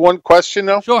ask one question,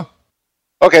 though? Sure.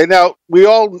 Okay, now, we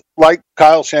all like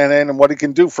Kyle Shanahan and what he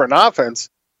can do for an offense,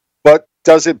 but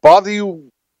does it bother you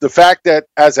the fact that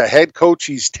as a head coach,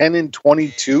 he's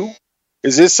 10-22?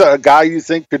 Is this a guy you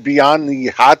think could be on the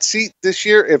hot seat this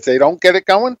year if they don't get it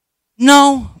going?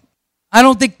 No, I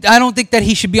don't think that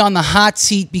he should be on the hot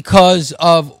seat because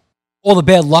of all the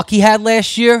bad luck he had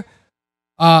last year.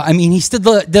 I mean, he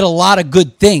still did a lot of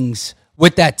good things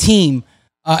with that team,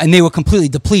 and they were completely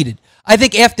depleted. I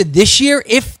think after this year,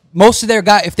 if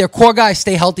their core guys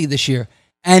stay healthy this year,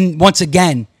 and once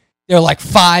again they're like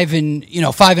 5-11,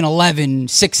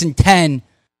 6-10,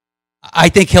 I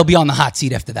think he'll be on the hot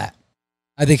seat after that.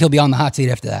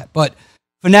 But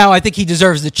for now, I think he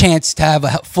deserves the chance to have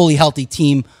a fully healthy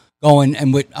team going,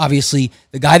 and with obviously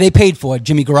the guy they paid for,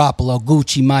 Jimmy Garoppolo,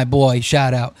 Gucci, my boy,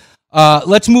 shout out.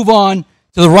 Let's move on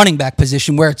to the running back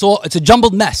position, where it's a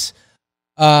jumbled mess.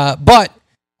 But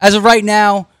as of right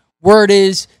now, word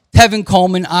is Tevin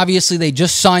Coleman. Obviously, they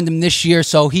just signed him this year,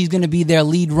 so he's going to be their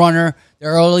lead runner,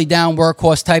 their early down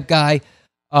workhorse type guy.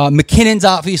 McKinnon's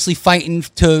obviously fighting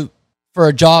for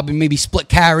a job and maybe split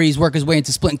carries, work his way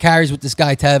into splitting carries with this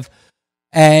guy, Tev.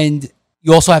 And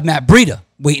you also have Matt Breida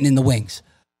waiting in the wings.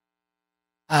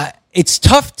 It's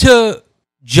tough to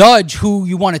judge who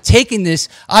you want to take in this.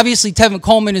 Obviously, Tevin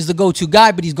Coleman is the go-to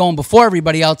guy, but he's going before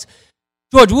everybody else.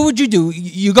 George, what would you do?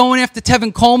 You going after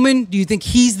Tevin Coleman? Do you think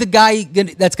he's the guy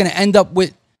that's going to end up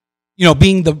with,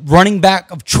 being the running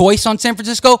back of choice on San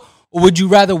Francisco? Or would you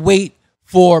rather wait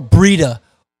for Breida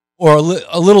or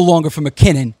a little longer for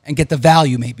McKinnon and get the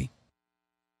value maybe?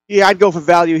 Yeah, I'd go for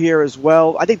value here as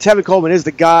well. I think Tevin Coleman is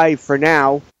the guy for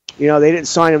now. They didn't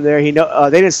sign him there. They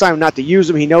didn't sign him not to use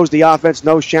him. He knows the offense,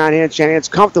 knows Shanahan. Shanahan's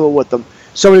comfortable with them.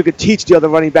 Someone who could teach the other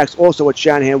running backs also what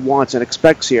Shanahan wants and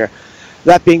expects here.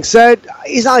 That being said,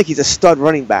 he's not like he's a stud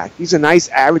running back. He's a nice,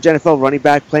 average NFL running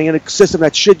back playing in a system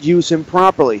that should use him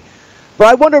properly. But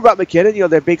I wonder about McKinnon.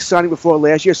 Their big signing before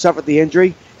last year suffered the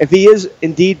injury. If he is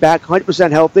indeed back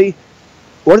 100% healthy,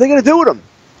 what are they going to do with him?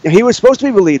 He was supposed to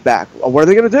be the lead back. What are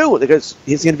they going to do? Because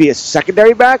he's going to be a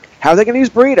secondary back? How are they going to use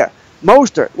Breida?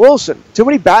 Mostert, Wilson, too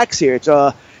many backs here.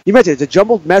 You mentioned it's a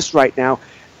jumbled mess right now.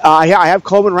 I have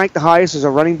Coleman ranked the highest as a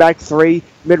running back 3,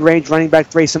 mid-range running back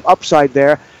 3, some upside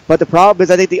there. But the problem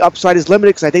is I think the upside is limited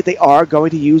because I think they are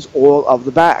going to use all of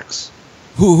the backs.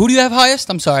 Who do you have highest?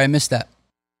 I'm sorry, I missed that.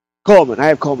 Coleman. I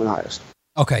have Coleman highest.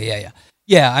 Okay, yeah.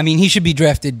 Yeah, I mean, he should be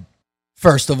drafted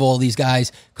first of all these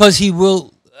guys because he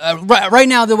will. Right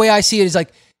now, the way I see it is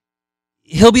like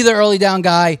he'll be the early down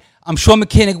guy. I'm sure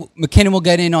McKinnon will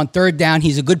get in on third down.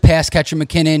 He's a good pass catcher,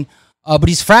 McKinnon, but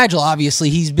he's fragile, obviously.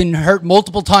 He's been hurt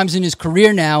multiple times in his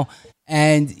career now,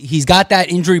 and he's got that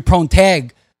injury-prone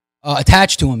tag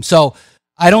attached to him. So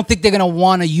I don't think they're going to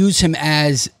want to use him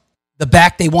as the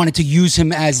back they wanted to use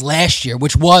him as last year,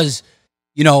 which was,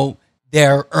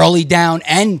 their early down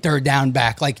and third down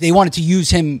back. Like, they wanted to use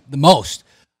him the most.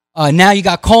 Now you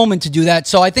got Coleman to do that.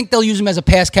 So I think they'll use him as a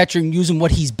pass catcher and use him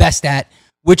what he's best at,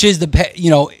 which is on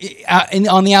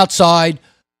the outside,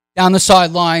 down the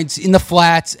sidelines, in the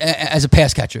flats as a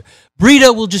pass catcher.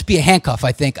 Breida will just be a handcuff,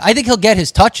 I think. I think he'll get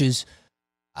his touches.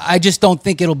 I just don't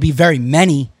think it'll be very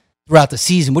many throughout the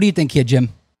season. What do you think here, Jim,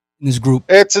 in this group?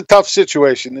 It's a tough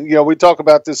situation. We talk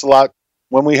about this a lot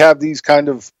when we have these kind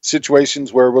of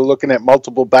situations where we're looking at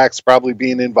multiple backs probably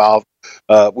being involved.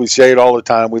 We say it all the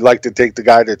time. We like to take the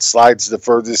guy that slides the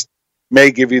furthest,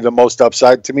 may give you the most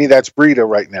upside. To me, that's Breida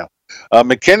right now.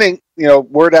 McKinnon,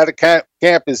 word out of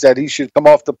camp is that he should come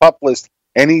off the PUP list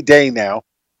any day now.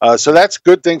 So that's a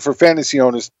good thing for fantasy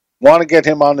owners. Want to get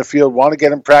him on the field, want to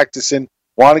get him practicing,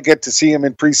 want to get to see him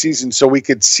in preseason so we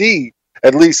could see,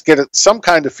 at least get some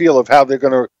kind of feel of how they're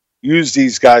going to use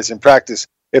these guys in practice.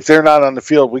 If they're not on the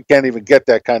field, we can't even get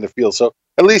that kind of feel. So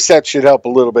at least that should help a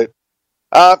little bit.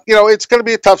 It's going to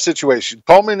be a tough situation.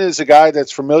 Coleman is a guy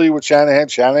that's familiar with Shanahan.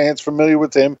 Shanahan's familiar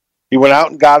with him. He went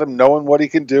out and got him knowing what he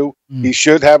can do. He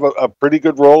should have a pretty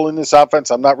good role in this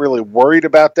offense. I'm not really worried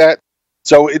about that.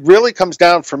 So it really comes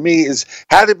down for me is,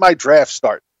 how did my draft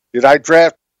start? Did I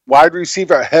draft wide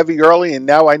receiver heavy early and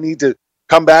now I need to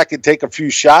come back and take a few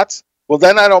shots? Well,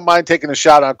 then I don't mind taking a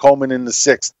shot on Coleman in the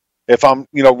 6th if I'm,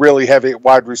 really heavy at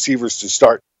wide receivers to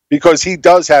start, because he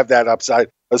does have that upside,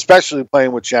 especially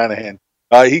playing with Shanahan.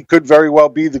 He could very well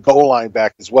be the goal line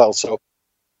back as well. So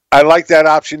I like that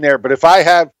option there. But if I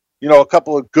have, a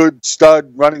couple of good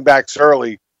stud running backs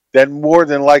early, then more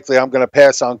than likely I'm going to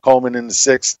pass on Coleman in the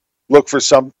 6th, look for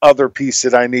some other piece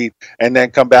that I need, and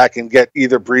then come back and get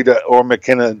either Breida or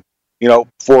McKinnon,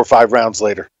 4 or 5 rounds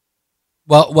later.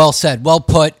 Well said. Well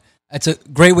put. That's a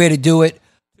great way to do it.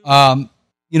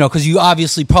 Because you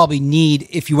obviously probably need,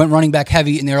 if you went running back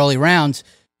heavy in the early rounds,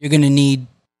 you're going to need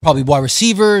probably wide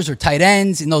receivers or tight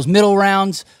ends in those middle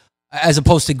rounds, as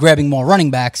opposed to grabbing more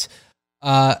running backs.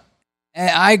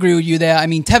 I agree with you there. I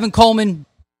mean, Tevin Coleman,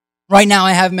 right now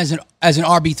I have him as an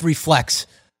RB3 flex.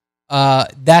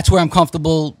 That's where I'm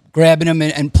comfortable grabbing him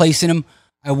and placing him.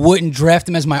 I wouldn't draft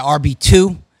him as my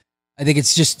RB2. I think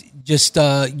it's just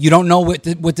you don't know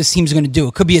what this team's going to do.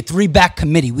 It could be a 3-back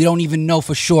committee. We don't even know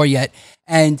for sure yet.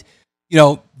 And,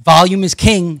 volume is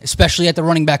king, especially at the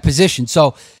running back position.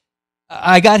 So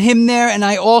I got him there, and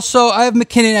I have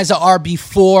McKinnon as a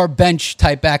RB4 bench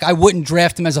type back. I wouldn't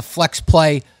draft him as a flex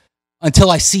play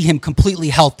until I see him completely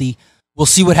healthy. We'll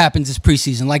see what happens this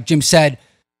preseason. Like Jim said,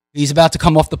 he's about to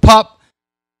come off the pup,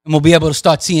 and we'll be able to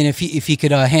start seeing if he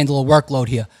could handle a workload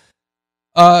here.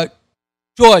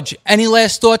 George, any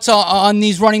last thoughts on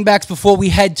these running backs before we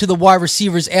head to the wide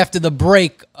receivers after the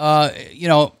break?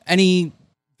 Any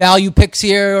value picks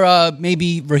here?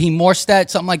 Maybe Raheem Mostert,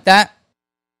 something like that?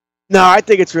 No, I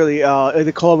think it's really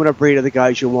the Coleman or Breida, the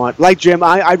guys you want. Like Jim,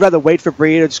 I'd rather wait for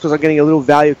Breida just because I'm getting a little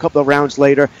value a couple of rounds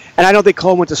later. And I don't think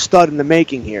Coleman's a stud in the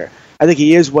making here. I think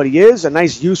he is what he is, a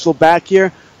nice, useful back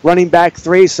here. Running back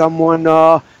 3, someone,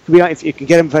 if you can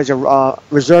get him as a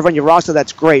reserve on your roster,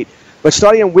 that's great. But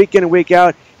starting him week in and week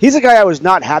out, he's a guy I was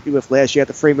not happy with last year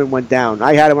after Freeman went down.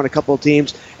 I had him on a couple of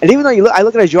teams. And even though I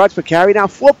look at his yards per carry now,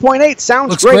 4.8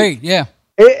 sounds Looks great, yeah.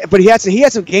 But he had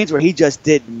some games where he just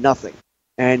did nothing.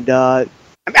 And I'm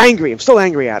angry. I'm still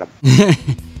angry at him.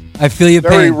 I feel your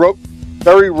pain.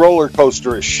 Very roller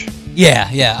coaster-ish.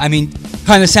 Yeah. I mean,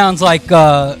 kind of sounds like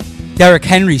Derrick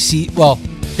Henry.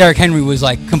 Derrick Henry was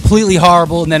like completely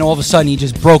horrible, and then all of a sudden he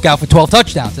just broke out for 12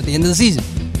 touchdowns at the end of the season.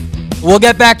 We'll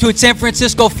get back to it. San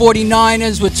Francisco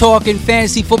 49ers. We're talking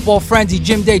fantasy football frenzy.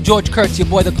 Jim Day, George Kurtz, your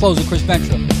boy the closer, Chris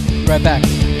Ventura. Be right back.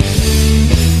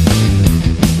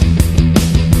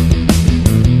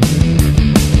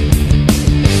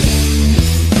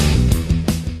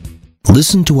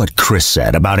 Listen to what Chris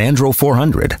said about Andro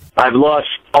 400. I've lost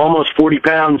almost 40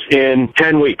 pounds in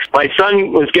 10 weeks. My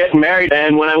son was getting married,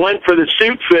 and when I went for the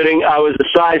suit fitting, I was a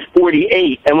size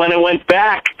 48. And when I went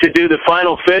back to do the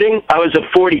final fitting, I was a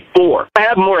 44. I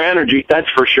have more energy, that's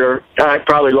for sure. I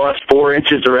probably lost 4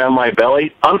 inches around my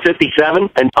belly. I'm 57,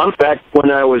 and I'm back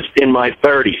when I was in my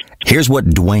 30s. Here's what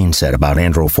Dwayne said about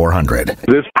Andro 400.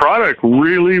 This product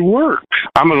really works.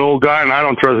 I'm an old guy, and I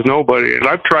don't trust nobody. And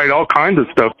I've tried all kinds of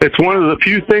stuff. It's one of the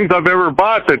few things I've ever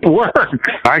bought that works.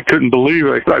 I couldn't believe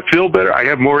it. I feel better. I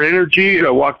have more energy. I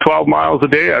walk 12 miles a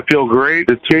day. I feel great.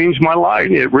 It's changed my life.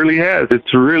 It really has.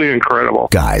 It's really incredible.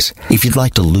 Guys, if you'd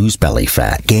like to lose belly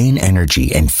fat, gain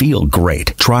energy, and feel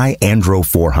great, try Andro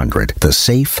 400, the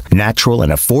safe, natural,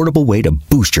 and affordable way to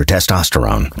boost your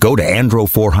testosterone. Go to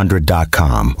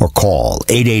andro400.com or call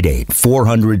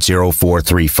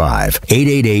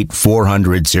 888-400-0435.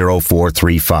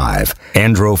 888-400-0435.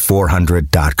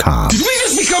 Andro400.com. Did we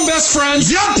just become best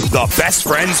friends? Yup! The best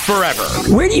friends forever.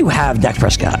 Where do you have Dak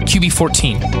Prescott? QB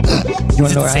 14. You want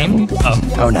to know where I have him?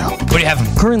 Oh, no. What do you have him?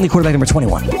 Currently quarterback number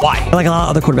 21. Why? I like a lot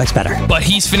of other quarterbacks better. But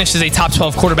he's finished as a top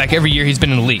 12 quarterback every year he's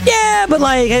been in the league. Yeah, but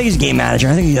I think he's a game manager.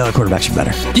 I think the other quarterbacks are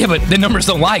better. Yeah, but the numbers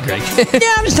don't lie, Greg.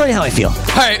 Yeah, I'm just telling you how I feel. All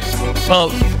right. Well,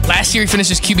 last year he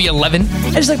finished as QB 11.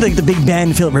 I just like the Big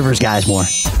Ben, Phillip Rivers guys more.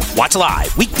 Watch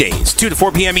live weekdays 2 to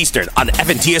 4 p.m. Eastern on the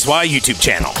FNTSY YouTube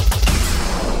channel.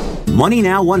 Money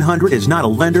Now 100 is not a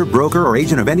lender, broker, or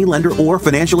agent of any lender or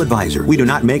financial advisor. We do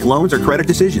not make loans or credit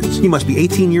decisions. You must be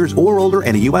 18 years or older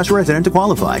and a U.S. resident to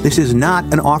qualify. This is not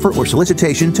an offer or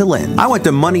solicitation to lend. I went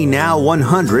to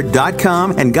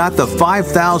MoneyNow100.com and got the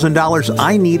 $5,000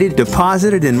 I needed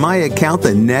deposited in my account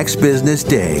the next business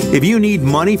day. If you need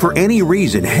money for any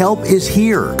reason, help is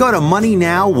here. Go to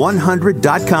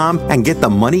MoneyNow100.com and get the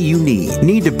money you need.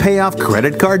 Need to pay off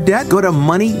credit card debt? Go to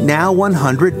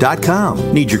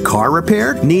MoneyNow100.com. Need your car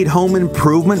repaired? Need home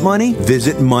improvement money?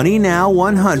 Visit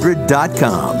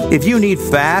MoneyNow100.com. If you need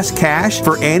fast cash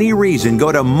for any reason,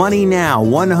 go to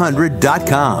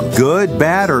MoneyNow100.com. Good,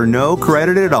 bad, or no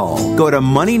credit at all. Go to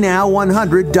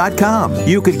MoneyNow100.com.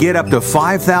 You could get up to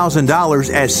 $5,000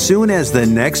 as soon as the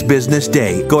next business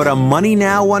day. Go to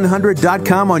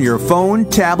MoneyNow100.com on your phone,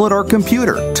 tablet, or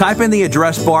computer. Type in the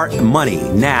address bar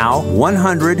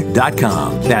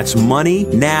MoneyNow100.com. That's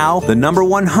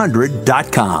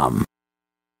MoneyNow100.com.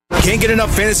 Can't get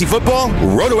enough fantasy football?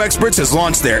 Roto Experts has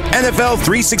launched their NFL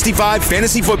 365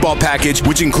 Fantasy Football Package,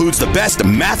 which includes the best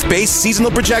math-based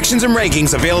seasonal projections and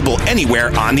rankings available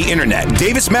anywhere on the internet.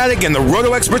 Davis Maddock and the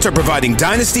Roto Experts are providing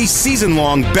dynasty,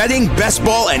 season-long betting, best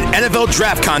ball, and NFL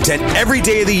draft content every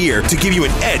day of the year to give you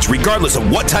an edge regardless of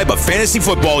what type of fantasy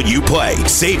football you play.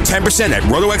 Save 10% at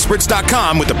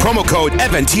rotoexperts.com with the promo code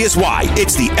FNTSY.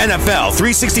 It's the NFL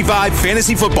 365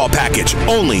 Fantasy Football Package,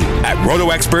 only at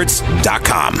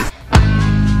rotoexperts.com.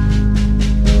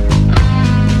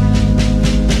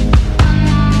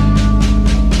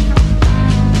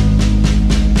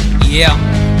 Yeah.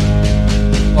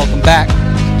 Welcome back.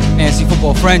 Fantasy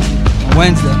Football Frenzy on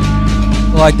Wednesday,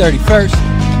 July 31st.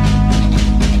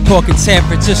 Talking San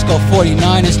Francisco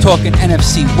 49ers, talking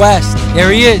NFC West.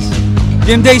 There he is.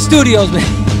 Jim Day Studios, man.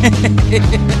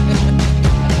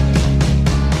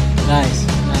 Nice.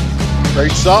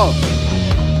 Great song.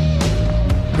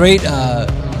 Great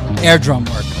air drum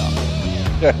work, though.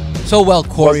 Yeah. So well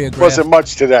choreographed. Wasn't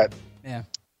much to that. Yeah.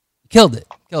 Killed it.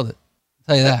 I'll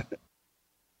tell you that.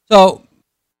 So,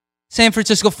 San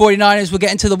Francisco 49ers, we'll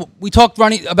get into we talked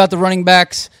about the running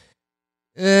backs.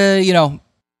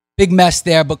 Big mess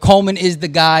there, but Coleman is the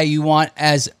guy you want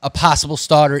as a possible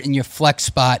starter in your flex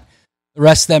spot. The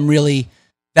rest of them really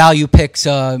value picks,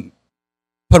 put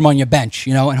them on your bench,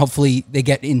 and hopefully they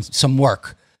get in some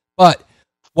work. But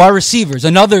wide receivers,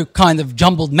 another kind of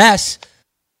jumbled mess.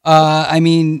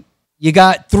 You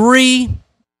got three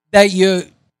that you're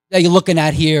looking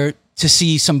at here to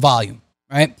see some volume,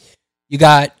 right? You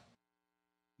got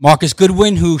Marcus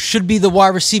Goodwin, who should be the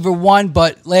wide receiver one,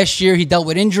 but last year he dealt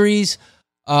with injuries,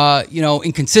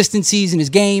 inconsistencies in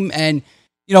his game, and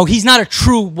he's not a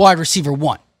true wide receiver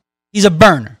one. He's a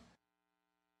burner.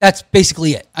 That's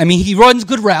basically it. He runs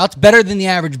good routes, better than the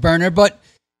average burner, but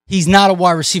he's not a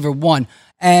wide receiver one.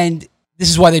 And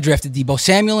this is why they drafted Deebo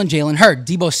Samuel and Jalen Hurd.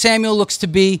 Deebo Samuel looks to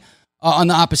be on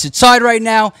the opposite side right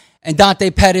now, and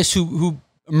Dante Pettis, who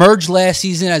emerged last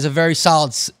season as a very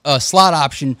solid slot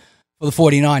option for the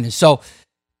 49ers. So,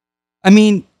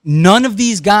 none of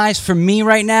these guys for me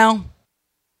right now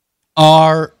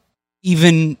are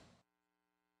even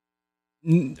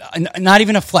not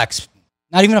even a flex.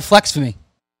 Not even a flex for me.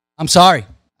 I'm sorry.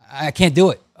 I can't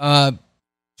do it.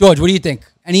 George, what do you think?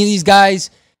 Any of these guys,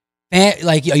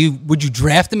 would you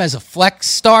draft them as a flex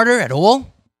starter at all?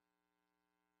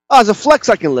 As a flex,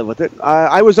 I can live with it.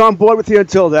 I was on board with you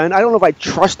until then. I don't know if I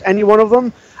trust any one of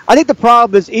them. I think the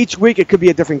problem is each week it could be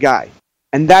a different guy,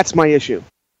 and that's my issue.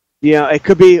 It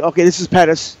could be, okay, this is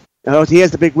Pettis. He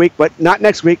has the big week, but not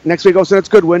next week. Next week, so that's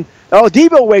Goodwin.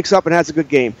 Deebo wakes up and has a good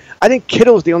game. I think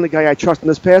Kittle's the only guy I trust in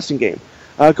this passing game.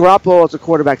 Garoppolo as a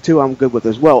quarterback, too, I'm good with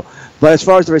as well. But as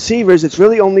far as the receivers, it's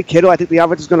really only Kittle. I think the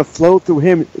offense is going to flow through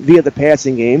him via the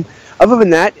passing game. Other than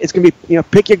that, it's going to be,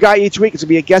 pick your guy each week. It's going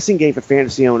to be a guessing game for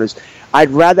fantasy owners. I'd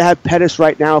rather have Pettis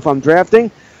right now if I'm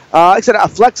drafting. Like I said, a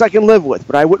flex I can live with,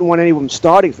 but I wouldn't want any of them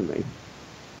starting for me.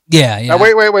 Yeah. Now,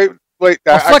 wait. I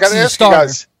got to ask you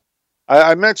guys.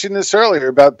 I mentioned this earlier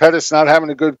about Pettis not having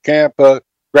a good camp.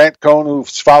 Grant Cohn, who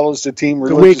follows the team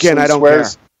religiously, the weekend, I don't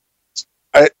swears.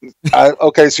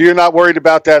 Okay, so you're not worried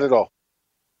about that at all?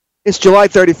 It's July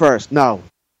 31st. No.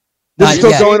 This is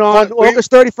still going on.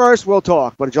 August 31st, we'll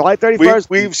talk. But July 31st...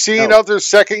 We've seen other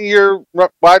second-year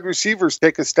wide receivers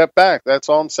take a step back. That's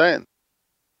all I'm saying.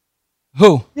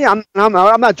 Who? Yeah, I'm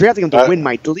not drafting him to win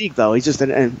my league, though. He's just,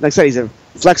 like I said, he's a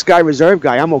flex guy, reserve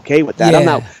guy. I'm okay with that.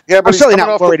 Yeah. But I'm certainly not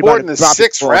not off worried the board about in the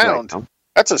sixth round. Right,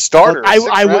 that's a starter.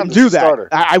 I wouldn't do that.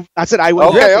 I said I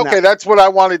wouldn't. Okay, that's what I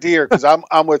wanted to hear because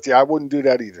I'm with you. I wouldn't do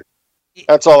that either.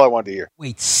 That's all I wanted to hear.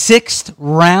 Wait, sixth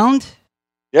round?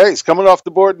 Yeah, he's coming off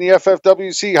the board in the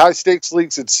FFWC high stakes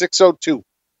leagues at 602.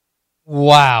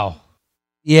 Wow.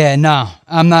 Yeah, no,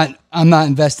 I'm not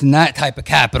investing that type of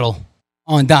capital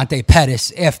on Dante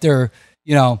Pettis after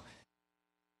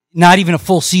not even a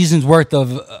full season's worth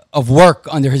of work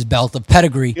under his belt of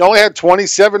pedigree. He only had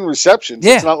 27 receptions.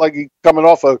 Yeah. It's not like he's coming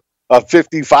off a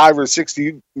 55 or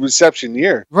 60 reception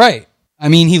year. Right.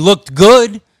 He looked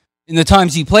good in the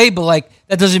times he played, but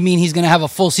that doesn't mean he's going to have a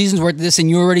full season's worth of this. And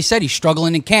you already said he's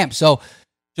struggling in camp. So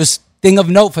just thing of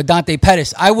note for Dante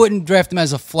Pettis, I wouldn't draft him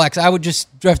as a flex. I would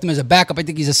just draft him as a backup. I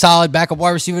think he's a solid backup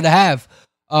wide receiver to have.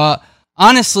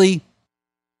 Honestly,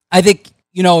 I think,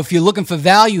 if you're looking for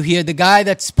value here, the guy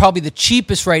that's probably the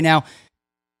cheapest right now,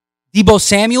 Deebo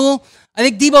Samuel. I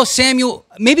think Deebo Samuel,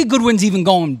 maybe Goodwin's even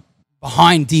going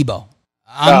behind Deebo.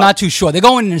 I'm not too sure. They're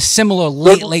going in a similar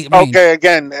late range. Okay,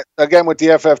 again with the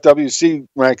FFWC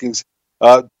rankings,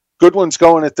 Goodwin's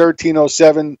going at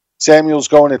 1307, Samuel's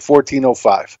going at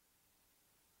 1405.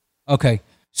 Okay,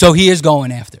 so he is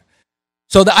going after.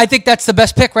 So I think that's the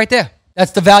best pick right there.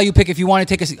 That's the value pick if you want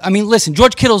to take listen,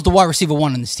 George Kittle's the wide receiver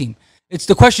one on this team.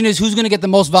 The question is who's going to get the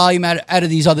most volume out of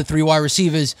these other three wide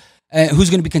receivers, who's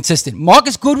going to be consistent.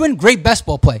 Marcus Goodwin, great best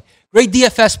ball play, great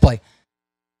DFS play.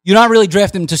 You're not really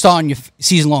drafting him to start on your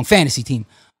season-long fantasy team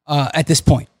at this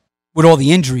point with all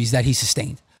the injuries that he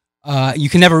sustained. You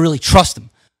can never really trust him.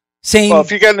 Well,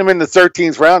 if you're getting him in the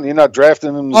 13th round, you're not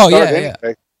drafting him to start anyway.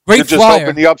 Yeah. Great you're just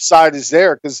hoping the upside is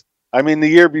there because, the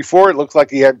year before, it looked like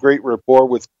he had great rapport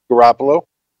with Garoppolo.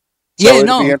 So it'd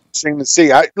be interesting to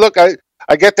see.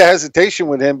 I get the hesitation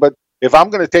with him, but if I'm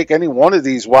going to take any one of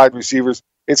these wide receivers,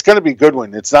 it's going to be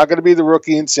Goodwin. It's not going to be the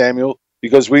rookie in Samuel.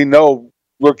 because we know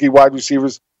rookie wide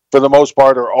receivers, for the most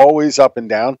part, are always up and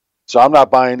down. So I'm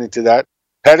not buying into that.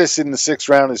 Pettis in the 6th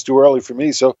round is too early for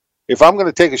me. So if I'm going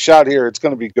to take a shot here, it's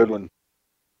going to be Goodwin.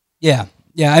 Yeah.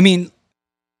 I mean,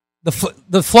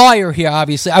 the flyer here,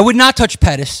 obviously, I would not touch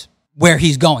Pettis where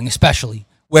he's going, especially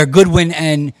where Goodwin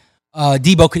and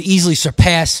Debo could easily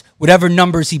surpass whatever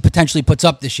numbers he potentially puts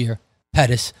up this year,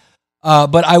 Pettis.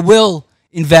 But I will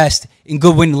invest in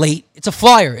Goodwin late. It's a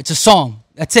flyer. It's a song.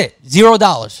 That's it.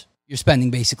 $0 you're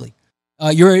spending, basically.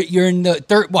 You're in the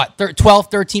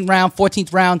 12th, 13th round,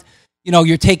 14th round.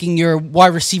 You're taking your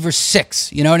wide receiver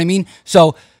 6. You know what I mean?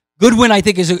 So Goodwin, I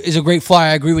think, is a great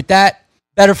flyer. I agree with that.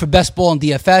 Better for best ball and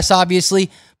DFS, obviously.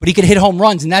 But he could hit home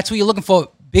runs, and that's what you're looking for.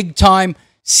 Big-time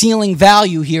ceiling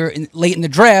value here late in the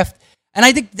draft. And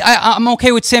I think I'm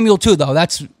okay with Samuel, too, though.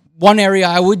 That's one area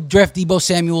I would draft Debo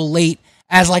Samuel late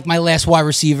as like my last wide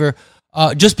receiver,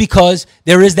 just because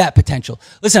there is that potential.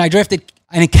 Listen, I drafted,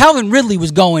 and Calvin Ridley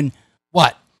was going,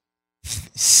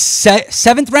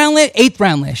 7th round, 8th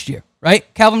round last year, right?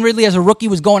 Calvin Ridley as a rookie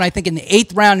was going, I think, in the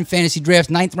 8th round in fantasy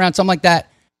drafts, 9th round, something like that.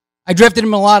 I drafted him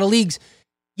in a lot of leagues.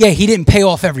 Yeah, he didn't pay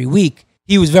off every week.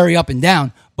 He was very up and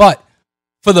down. But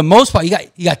for the most part,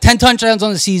 he got 10 touchdowns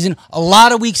on the season. A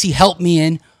lot of weeks he helped me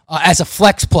in as a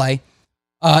flex play.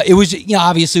 It was,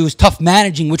 obviously it was tough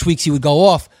managing which weeks he would go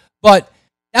off. But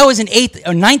that was an 8th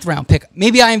or 9th round pick.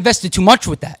 Maybe I invested too much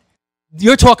with that.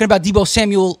 You're talking about Debo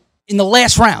Samuel in the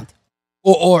last round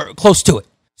or close to it.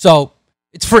 So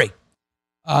it's free.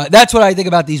 That's what I think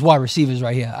about these wide receivers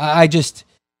right here.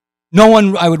 No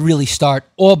one I would really start.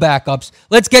 All backups.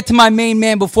 Let's get to my main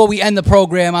man before we end the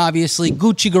program, obviously.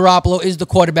 Gucci Garoppolo is the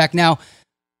quarterback now.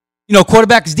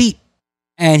 Quarterback is deep.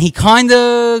 And he kind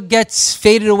of gets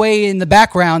faded away in the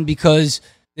background because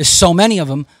there's so many of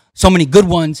them, so many good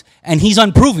ones, and he's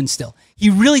unproven still. He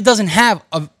really doesn't have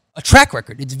a track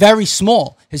record. It's very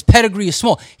small. His pedigree is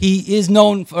small. He is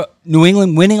known for New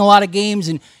England winning a lot of games,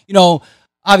 and,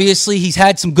 obviously he's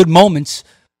had some good moments,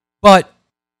 but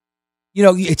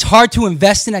it's hard to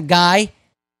invest in a guy,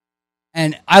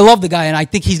 and I love the guy, and I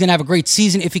think he's going to have a great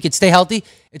season if he could stay healthy.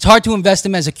 It's hard to invest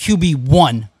him as a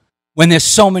QB1 when there's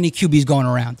so many QBs going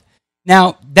around.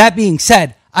 Now, that being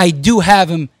said, I do have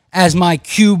him as my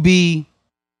QB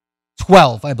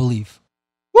 12, I believe.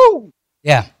 Woo!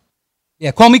 Yeah,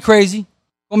 call me crazy.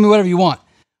 Call me whatever you want.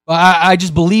 But I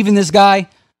just believe in this guy.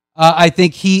 I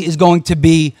think he is going to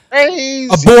be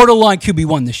a borderline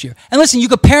QB1 this year. And listen, you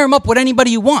could pair him up with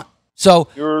anybody you want. So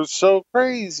you're so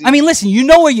crazy. I mean, listen, you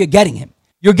know where you're getting him.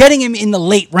 You're getting him in the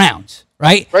late rounds,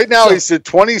 right? Right now, he's the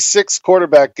 26th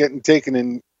quarterback getting taken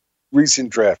in recent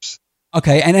drafts.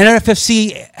 Okay, and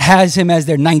NFFC has him as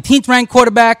their 19th ranked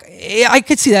quarterback. I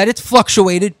could see that. It's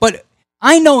fluctuated, but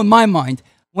I know in my mind,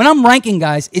 when I'm ranking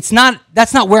guys, that's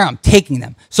not where I'm taking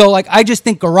them. So, I just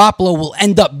think Garoppolo will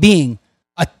end up being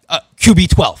a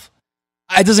QB12.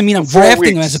 It doesn't mean I'm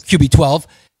drafting him as a QB12.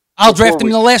 I'll draft him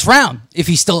in the last round if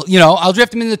he's still, I'll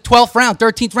draft him in the 12th round,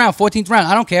 13th round, 14th round.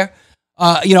 I don't care.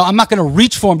 I'm not going to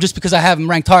reach for him just because I have him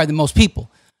ranked higher than most people.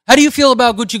 How do you feel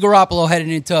about Gucci Garoppolo heading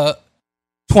into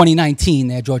 2019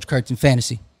 there, George Kurtz in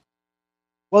fantasy?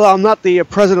 Well, I'm not the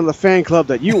president of the fan club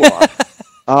that you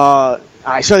are.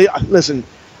 Listen,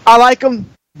 I like him,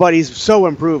 but he's so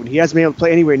improved. He hasn't been able to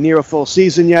play anywhere near a full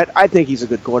season yet. I think he's a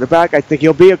good quarterback. I think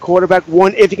he'll be a quarterback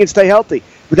 1 if he can stay healthy.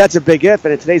 But that's a big if,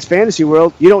 and in today's fantasy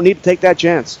world, you don't need to take that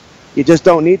chance. You just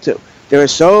don't need to. There are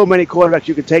so many quarterbacks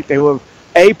you can take who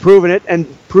have, proven it, and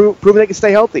proven they can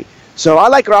stay healthy. So I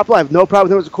like Garoppolo. I have no problem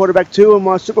with him as a quarterback, too, in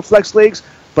my super flex leagues,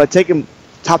 but take him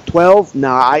top 12?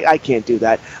 Nah, I can't do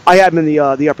that. I have him in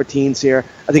the upper teens here,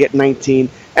 I think at 19,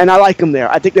 and I like him there.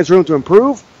 I think there's room to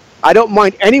improve. I don't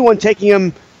mind anyone taking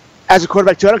him as a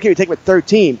quarterback, too. I don't care if you take him at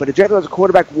 13, but if you have him as a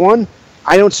quarterback 1,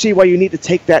 I don't see why you need to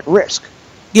take that risk.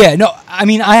 Yeah, no, I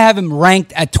mean, I have him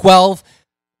ranked at 12,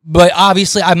 but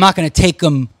obviously I'm not going to take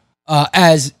him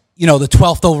as, the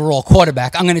 12th overall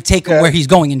quarterback. I'm going to take him where he's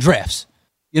going in drafts.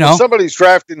 If somebody's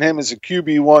drafting him as a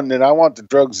QB1, then I want the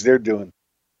drugs they're doing.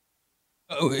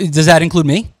 Does that include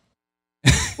me?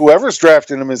 Whoever's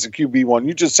drafting him as a QB1.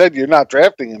 You just said you're not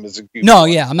drafting him as a QB1. No,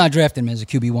 yeah, I'm not drafting him as a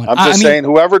QB1. I'm just saying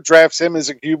whoever drafts him as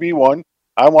a QB1,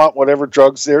 I want whatever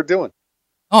drugs they're doing.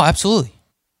 Oh, absolutely.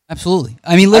 Absolutely.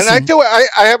 I mean, listen. And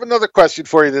I have another question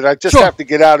for you that I just have to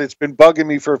get out. It's been bugging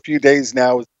me for a few days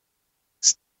now.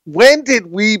 When did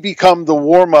we become the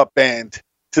warm-up band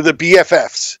to the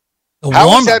BFFs?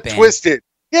 How is that twisted?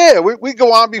 Yeah, we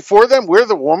go on before them. We're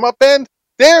the warm-up band.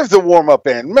 They're the warm-up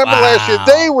band. Remember last year,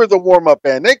 they were the warm-up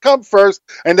band. They come first,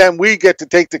 and then we get to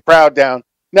take the crowd down.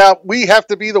 Now, we have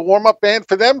to be the warm-up band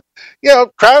for them.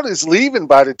 Crowd is leaving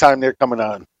by the time they're coming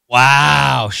on.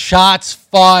 Wow. Shots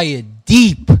fired.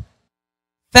 Deep.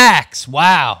 Facts.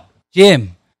 Wow.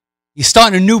 Jim, you're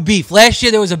starting a new beef. Last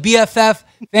year there was a BFF,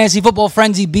 Fantasy Football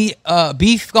Frenzy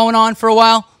beef going on for a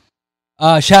while.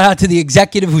 Shout out to the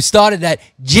executive who started that.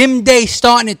 Jim Day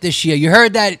starting it this year. You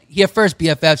heard that here first,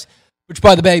 BFFs, which,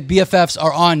 by the way, BFFs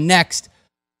are on next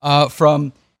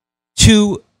from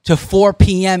 2 to 4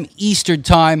 p.m. Eastern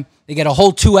time. They get a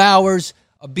whole 2 hours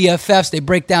of BFFs. They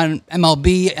break down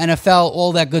MLB, NFL,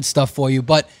 all that good stuff for you.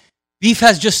 But beef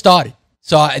has just started.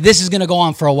 So this is going to go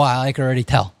on for a while. I can already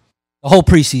tell. The whole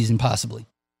preseason, possibly.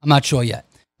 I'm not sure yet.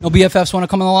 No BFFs want to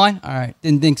come on the line? All right.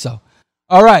 Didn't think so.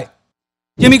 All right.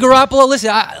 Jimmy Garoppolo, listen,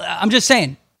 I'm just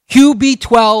saying.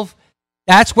 QB12,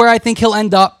 that's where I think he'll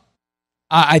end up.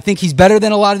 I think he's better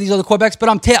than a lot of these other quarterbacks,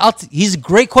 but he's a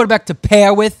great quarterback to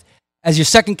pair with as your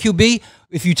second QB.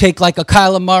 If you take like a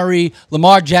Kyler Murray,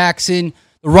 Lamar Jackson,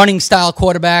 the running style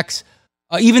quarterbacks,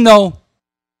 even though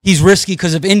he's risky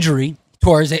because of injury,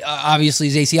 tore obviously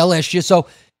his ACL last year, so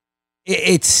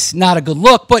it's not a good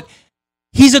look, but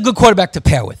he's a good quarterback to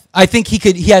pair with. I think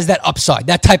he has that upside,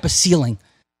 that type of ceiling,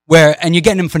 and you're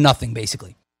getting him for nothing,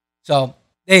 basically. So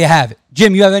there you have it.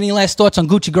 Jim, you have any last thoughts on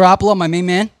Gucci Garoppolo, my main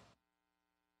man?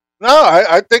 No,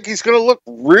 I think he's going to look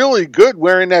really good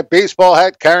wearing that baseball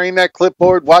hat, carrying that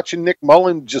clipboard, watching Nick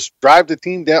Mullen just drive the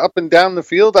team up and down the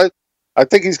field. I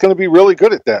think he's going to be really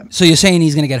good at that. So you're saying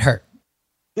he's going to get hurt?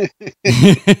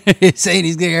 You're saying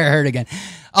he's going to get hurt again.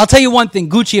 I'll tell you one thing,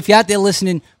 Gucci, if you're out there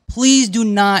listening, please do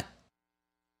not,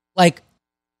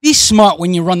 be smart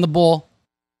when you run the ball.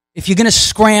 If you're going to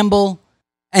scramble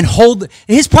and hold,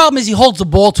 his problem is he holds the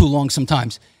ball too long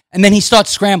sometimes, and then he starts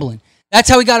scrambling. That's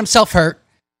how he got himself hurt.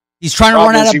 He's trying to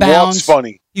run out of bounds. Walks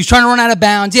funny. He's trying to run out of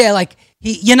bounds. Yeah,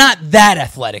 you're not that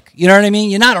athletic. You know what I mean?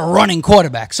 You're not a running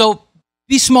quarterback. So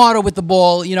be smarter with the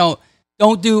ball.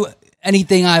 Don't do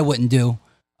anything I wouldn't do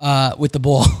with the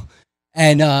ball.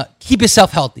 And keep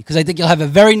yourself healthy, because I think you'll have a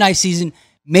very nice season.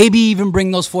 Maybe even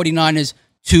bring those 49ers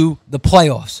to the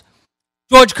playoffs.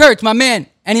 George Kurtz, my man,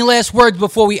 any last words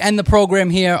before we end the program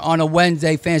here on a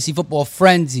Wednesday Fantasy Football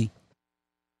Frenzy?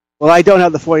 Well, I don't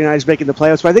have the 49ers making the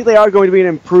playoffs, but I think they are going to be an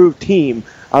improved team.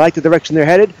 I like the direction they're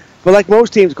headed. But like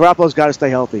most teams, Garoppolo's got to stay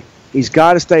healthy. He's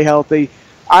got to stay healthy.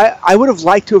 I would have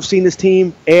liked to have seen this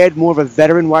team add more of a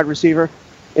veteran wide receiver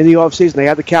in the offseason. They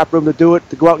had the cap room to do it,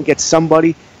 to go out and get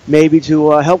somebody maybe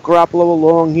to help Garoppolo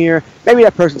along here. Maybe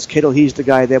that person's Kittle. He's the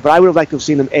guy there. But I would have liked to have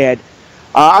seen them add.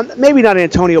 Maybe not an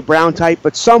Antonio Brown type,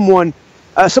 but someone,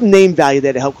 some name value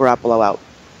there to help Garoppolo out.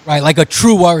 Right, like a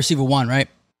true wide receiver one, right?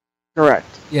 Correct.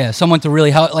 Yeah, someone to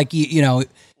really help. He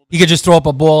could just throw up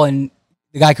a ball and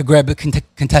the guy could grab a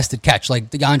contested catch, like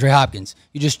DeAndre Hopkins.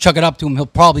 You just chuck it up to him, he'll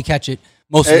probably catch it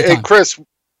most of the time. Hey, Chris,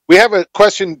 we have a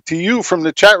question to you from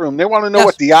the chat room. They want to know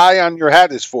what the eye on your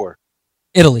hat is for.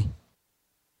 Italy.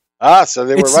 So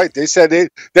they were right. They said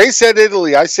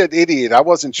Italy. I said idiot. I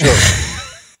wasn't sure.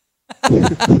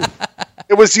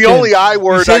 It was the only I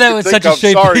word I could think of.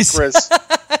 Sorry, Chris.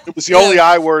 It was the only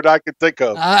I word I could think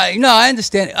of. No, I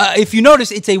understand. If you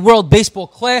notice, it's a World Baseball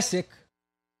Classic.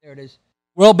 There it is.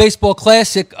 World Baseball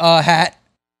Classic hat.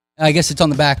 I guess it's on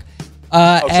the back.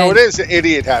 So it is an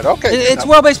idiot hat. Okay. It's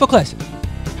World Baseball Classic.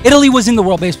 Italy was in the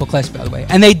World Baseball Classic, by the way,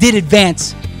 and they did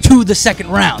advance to the second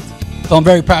round. So I'm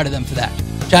very proud of them for that.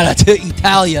 Shout out to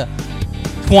Italia.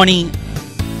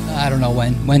 I don't know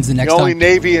when. When's the next time? The only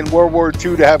Navy in World War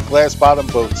II to have glass bottom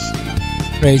boats.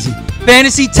 Crazy.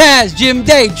 Fantasy Taz, Jim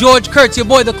Day, George Kurtz, your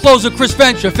boy, the closer, Chris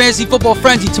Ventura, Fantasy Football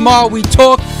Frenzy. Tomorrow we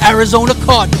talk Arizona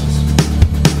Cardinals.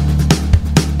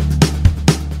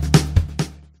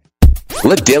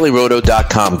 Let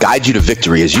DailyRoto.com guide you to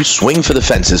victory as you swing for the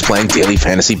fences playing daily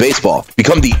fantasy baseball.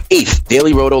 Become the 8th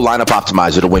Daily Roto lineup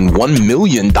optimizer to win $1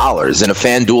 million in a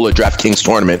FanDuel or DraftKings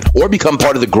tournament, or become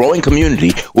part of the growing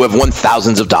community who have won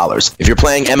thousands of dollars. If you're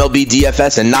playing MLB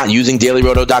DFS and not using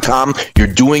DailyRoto.com, you're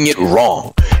doing it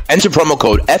wrong. Enter promo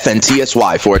code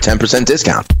FNTSY for a 10%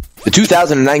 discount. The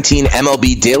 2019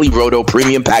 MLB Daily Roto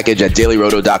Premium Package at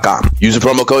DailyRoto.com. Use the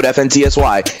promo code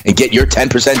FNTSY and get your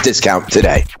 10% discount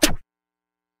today.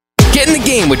 Get in the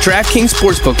game with DraftKings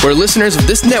Sportsbook, where listeners of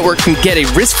this network can get a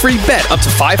risk-free bet up to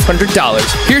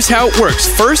 $500. Here's how it works.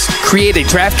 First, create a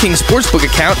DraftKings Sportsbook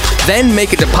account, then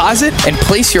make a deposit and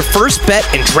place your first bet,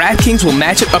 and DraftKings will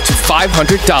match it up to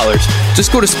 $500.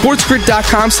 Just go to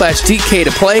sportsgrid.com/DK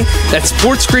to play. That's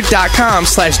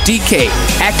sportsgrid.com/DK.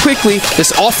 Act quickly.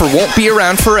 This offer won't be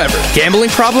around forever. Gambling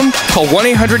problem? Call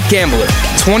 1-800-GAMBLER.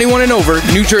 21 and over,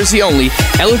 New Jersey only.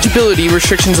 Eligibility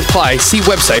restrictions apply. See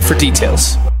website for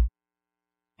details.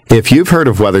 If you've heard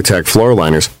of WeatherTech floor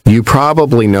liners, you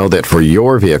probably know that for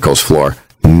your vehicle's floor,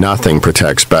 nothing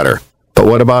protects better. But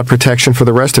what about protection for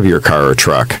the rest of your car or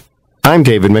truck? I'm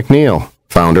David McNeil,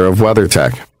 founder of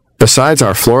WeatherTech. Besides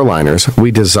our floor liners,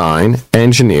 we design,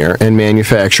 engineer, and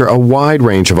manufacture a wide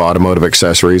range of automotive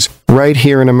accessories right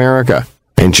here in America.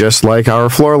 And just like our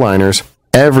floor liners,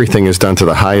 everything is done to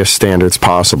the highest standards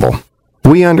possible.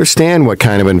 We understand what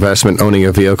kind of investment owning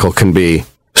a vehicle can be,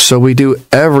 so we do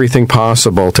everything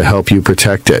possible to help you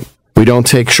protect it. We don't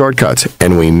take shortcuts,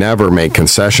 and we never make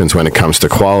concessions when it comes to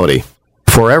quality.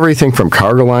 For everything from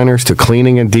cargo liners to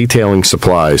cleaning and detailing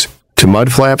supplies to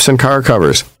mud flaps and car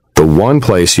covers, the one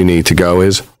place you need to go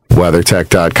is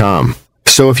WeatherTech.com.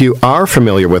 So if you are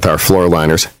familiar with our floor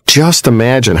liners, just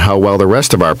imagine how well the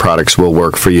rest of our products will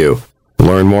work for you.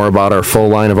 Learn more about our full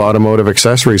line of automotive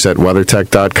accessories at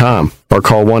WeatherTech.com or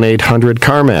call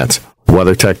 1-800-CarMats.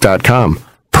 WeatherTech.com.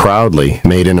 Proudly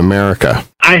made in America.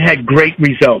 I had great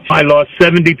results. I lost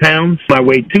 70 pounds. I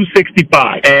weighed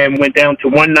 265 and went down to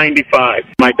 195.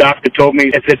 My doctor told me,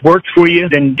 if it works for you,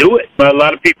 then do it. A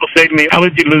lot of people say to me, how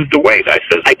did you lose the weight? I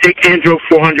said, I take Andro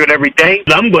 400 every day.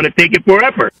 I'm going to take it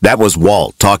forever. That was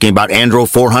Walt talking about Andro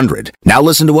 400. Now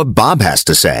listen to what Bob has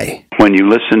to say. When you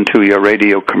listen to your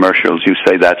radio commercials, you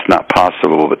say that's not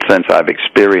possible, but since I've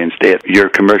experienced it, your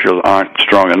commercials aren't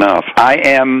strong enough. I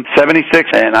am 76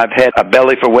 and I've had a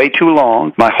belly for way too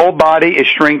long. My whole body is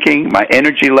shrinking. My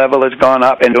energy level has gone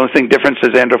up, and the only thing difference is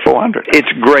Andro 400.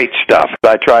 It's great stuff.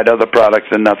 I tried other products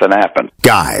and nothing happened.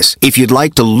 Guys, if you'd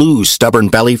like to lose stubborn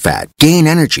belly fat, gain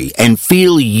energy, and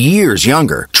feel years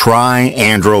younger, try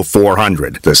Andro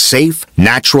 400, the safe,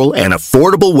 natural, and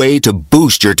affordable way to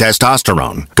boost your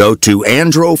testosterone. Go to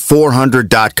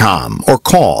andro400.com or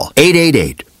call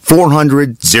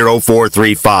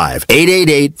 888-400-0435.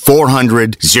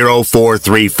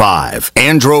 888-400-0435.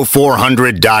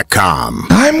 Andro400.com.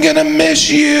 I'm gonna miss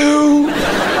you.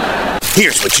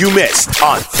 Here's what you missed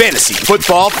on Fantasy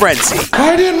Football Frenzy.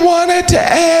 I didn't want it to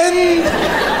end.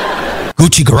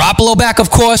 Gucci Garoppolo back,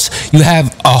 of course. You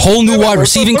have a whole new wide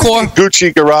receiving core.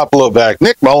 Gucci Garoppolo back.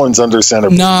 Nick Mullins under center.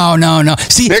 No.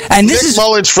 See, Nick is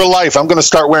Mullins for life. I'm going to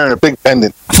start wearing a big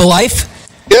pendant. For life?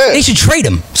 Yeah. They should trade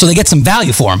him so they get some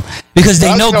value for him because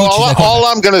they know Gucci's all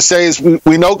I'm going to say is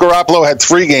we know Garoppolo had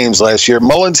 3 games last year.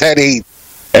 Mullins had 8.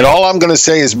 And all I'm going to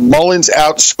say is Mullins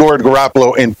outscored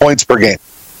Garoppolo in points per game.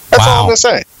 That's all I'm going to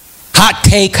say. Hot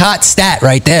take, hot stat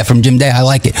right there from Jim Day. I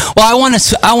like it. Well, I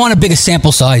want a bigger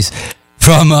sample size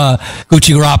from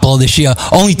Gucci Garoppolo this year.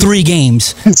 Only 3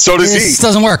 games. So does he. This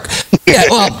doesn't work. Yeah,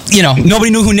 well,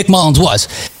 nobody knew who Nick Mullins was.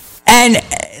 And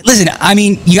listen, I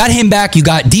mean, you got him back. You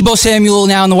got Deebo Samuel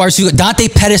now in the wide receiver. Dante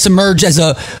Pettis emerged as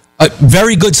a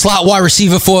very good slot wide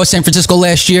receiver for San Francisco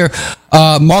last year.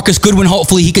 Marcus Goodwin,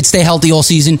 hopefully he could stay healthy all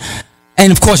season.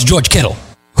 And, of course, George Kittle,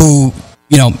 who,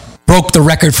 broke the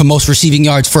record for most receiving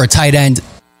yards for a tight end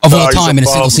of all time in a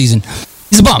single season.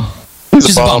 He's a bum. He's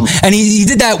just a bum. And he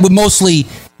did that with mostly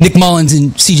Nick Mullins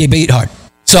and C.J. Beathard.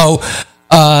 So,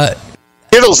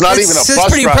 Kittle's not even a bus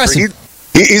driver. Impressive.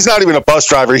 He's not even a bus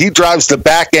driver. He drives the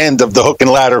back end of the hook and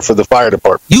ladder for the fire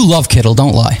department. You love Kittle.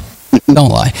 Don't lie. Don't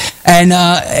lie. And,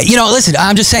 listen,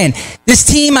 I'm just saying, this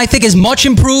team, I think, is much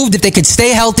improved if they could stay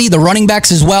healthy. The running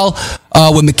backs as well,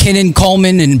 with McKinnon,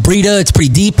 Coleman, and Breida. It's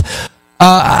pretty deep.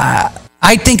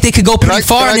 I think they could go pretty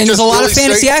far, and there's a lot of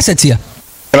fantasy assets here.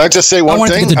 Can I just say one thing? I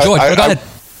want to get to George, but go ahead.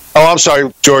 I'm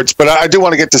sorry, George, but I do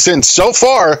want to get this in. So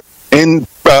far in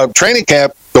training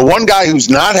camp, the one guy who's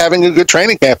not having a good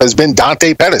training camp has been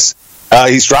Dante Pettis.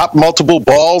 He's dropped multiple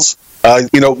balls.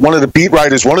 One of the big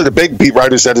beat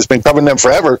writers that has been covering them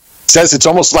forever says it's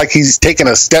almost like he's taken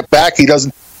a step back. He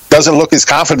doesn't look as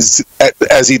confident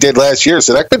as he did last year.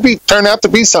 So that could turn out to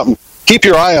be something. Keep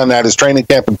your eye on that as training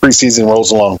camp and preseason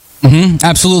rolls along. Mm-hmm,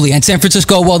 absolutely. And San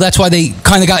Francisco, well, that's why they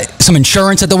kind of got some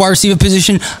insurance at the wide receiver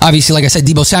position. Obviously, like I said,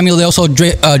 Deebo Samuel. They also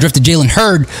drafted Jalen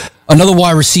Hurd, another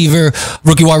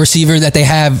rookie wide receiver that they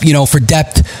have, for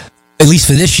depth, at least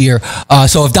for this year.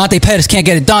 So if Dante Pettis can't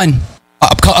get it done,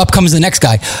 up comes the next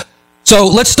guy. So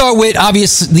let's start with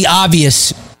the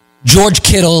obvious George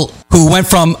Kittle, who went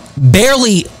from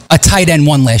barely a tight end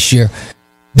 1 last year.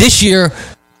 This year,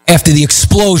 after the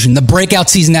explosion, the breakout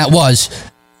season that was,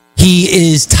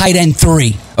 he is tight end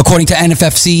 3, according to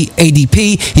NFFC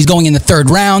ADP. He's going in the 3rd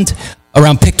round,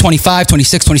 around pick 25,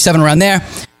 26, 27, around there.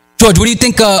 George, what do you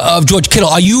think of George Kittle?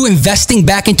 Are you investing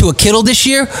back into a Kittle this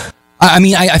year? I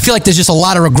mean, I feel like there's just a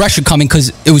lot of regression coming because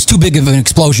it was too big of an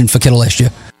explosion for Kittle last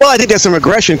year. Well, I think there's some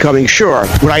regression coming, sure.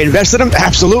 Would I invest in him?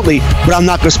 Absolutely. But I'm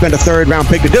not going to spend a 3rd round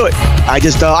pick to do it. I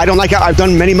don't like how I've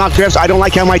done many mock drafts. I don't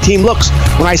like how my team looks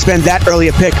when I spend that early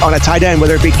a pick on a tight end,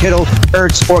 whether it be Kittle,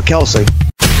 Ertz, or Kelsey.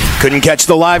 Couldn't catch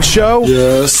the live show?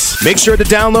 Yes. Make sure to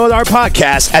download our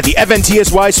podcast at the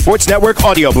FNTSY Sports Network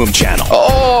Audio Boom channel.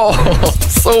 Oh,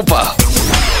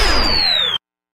 super.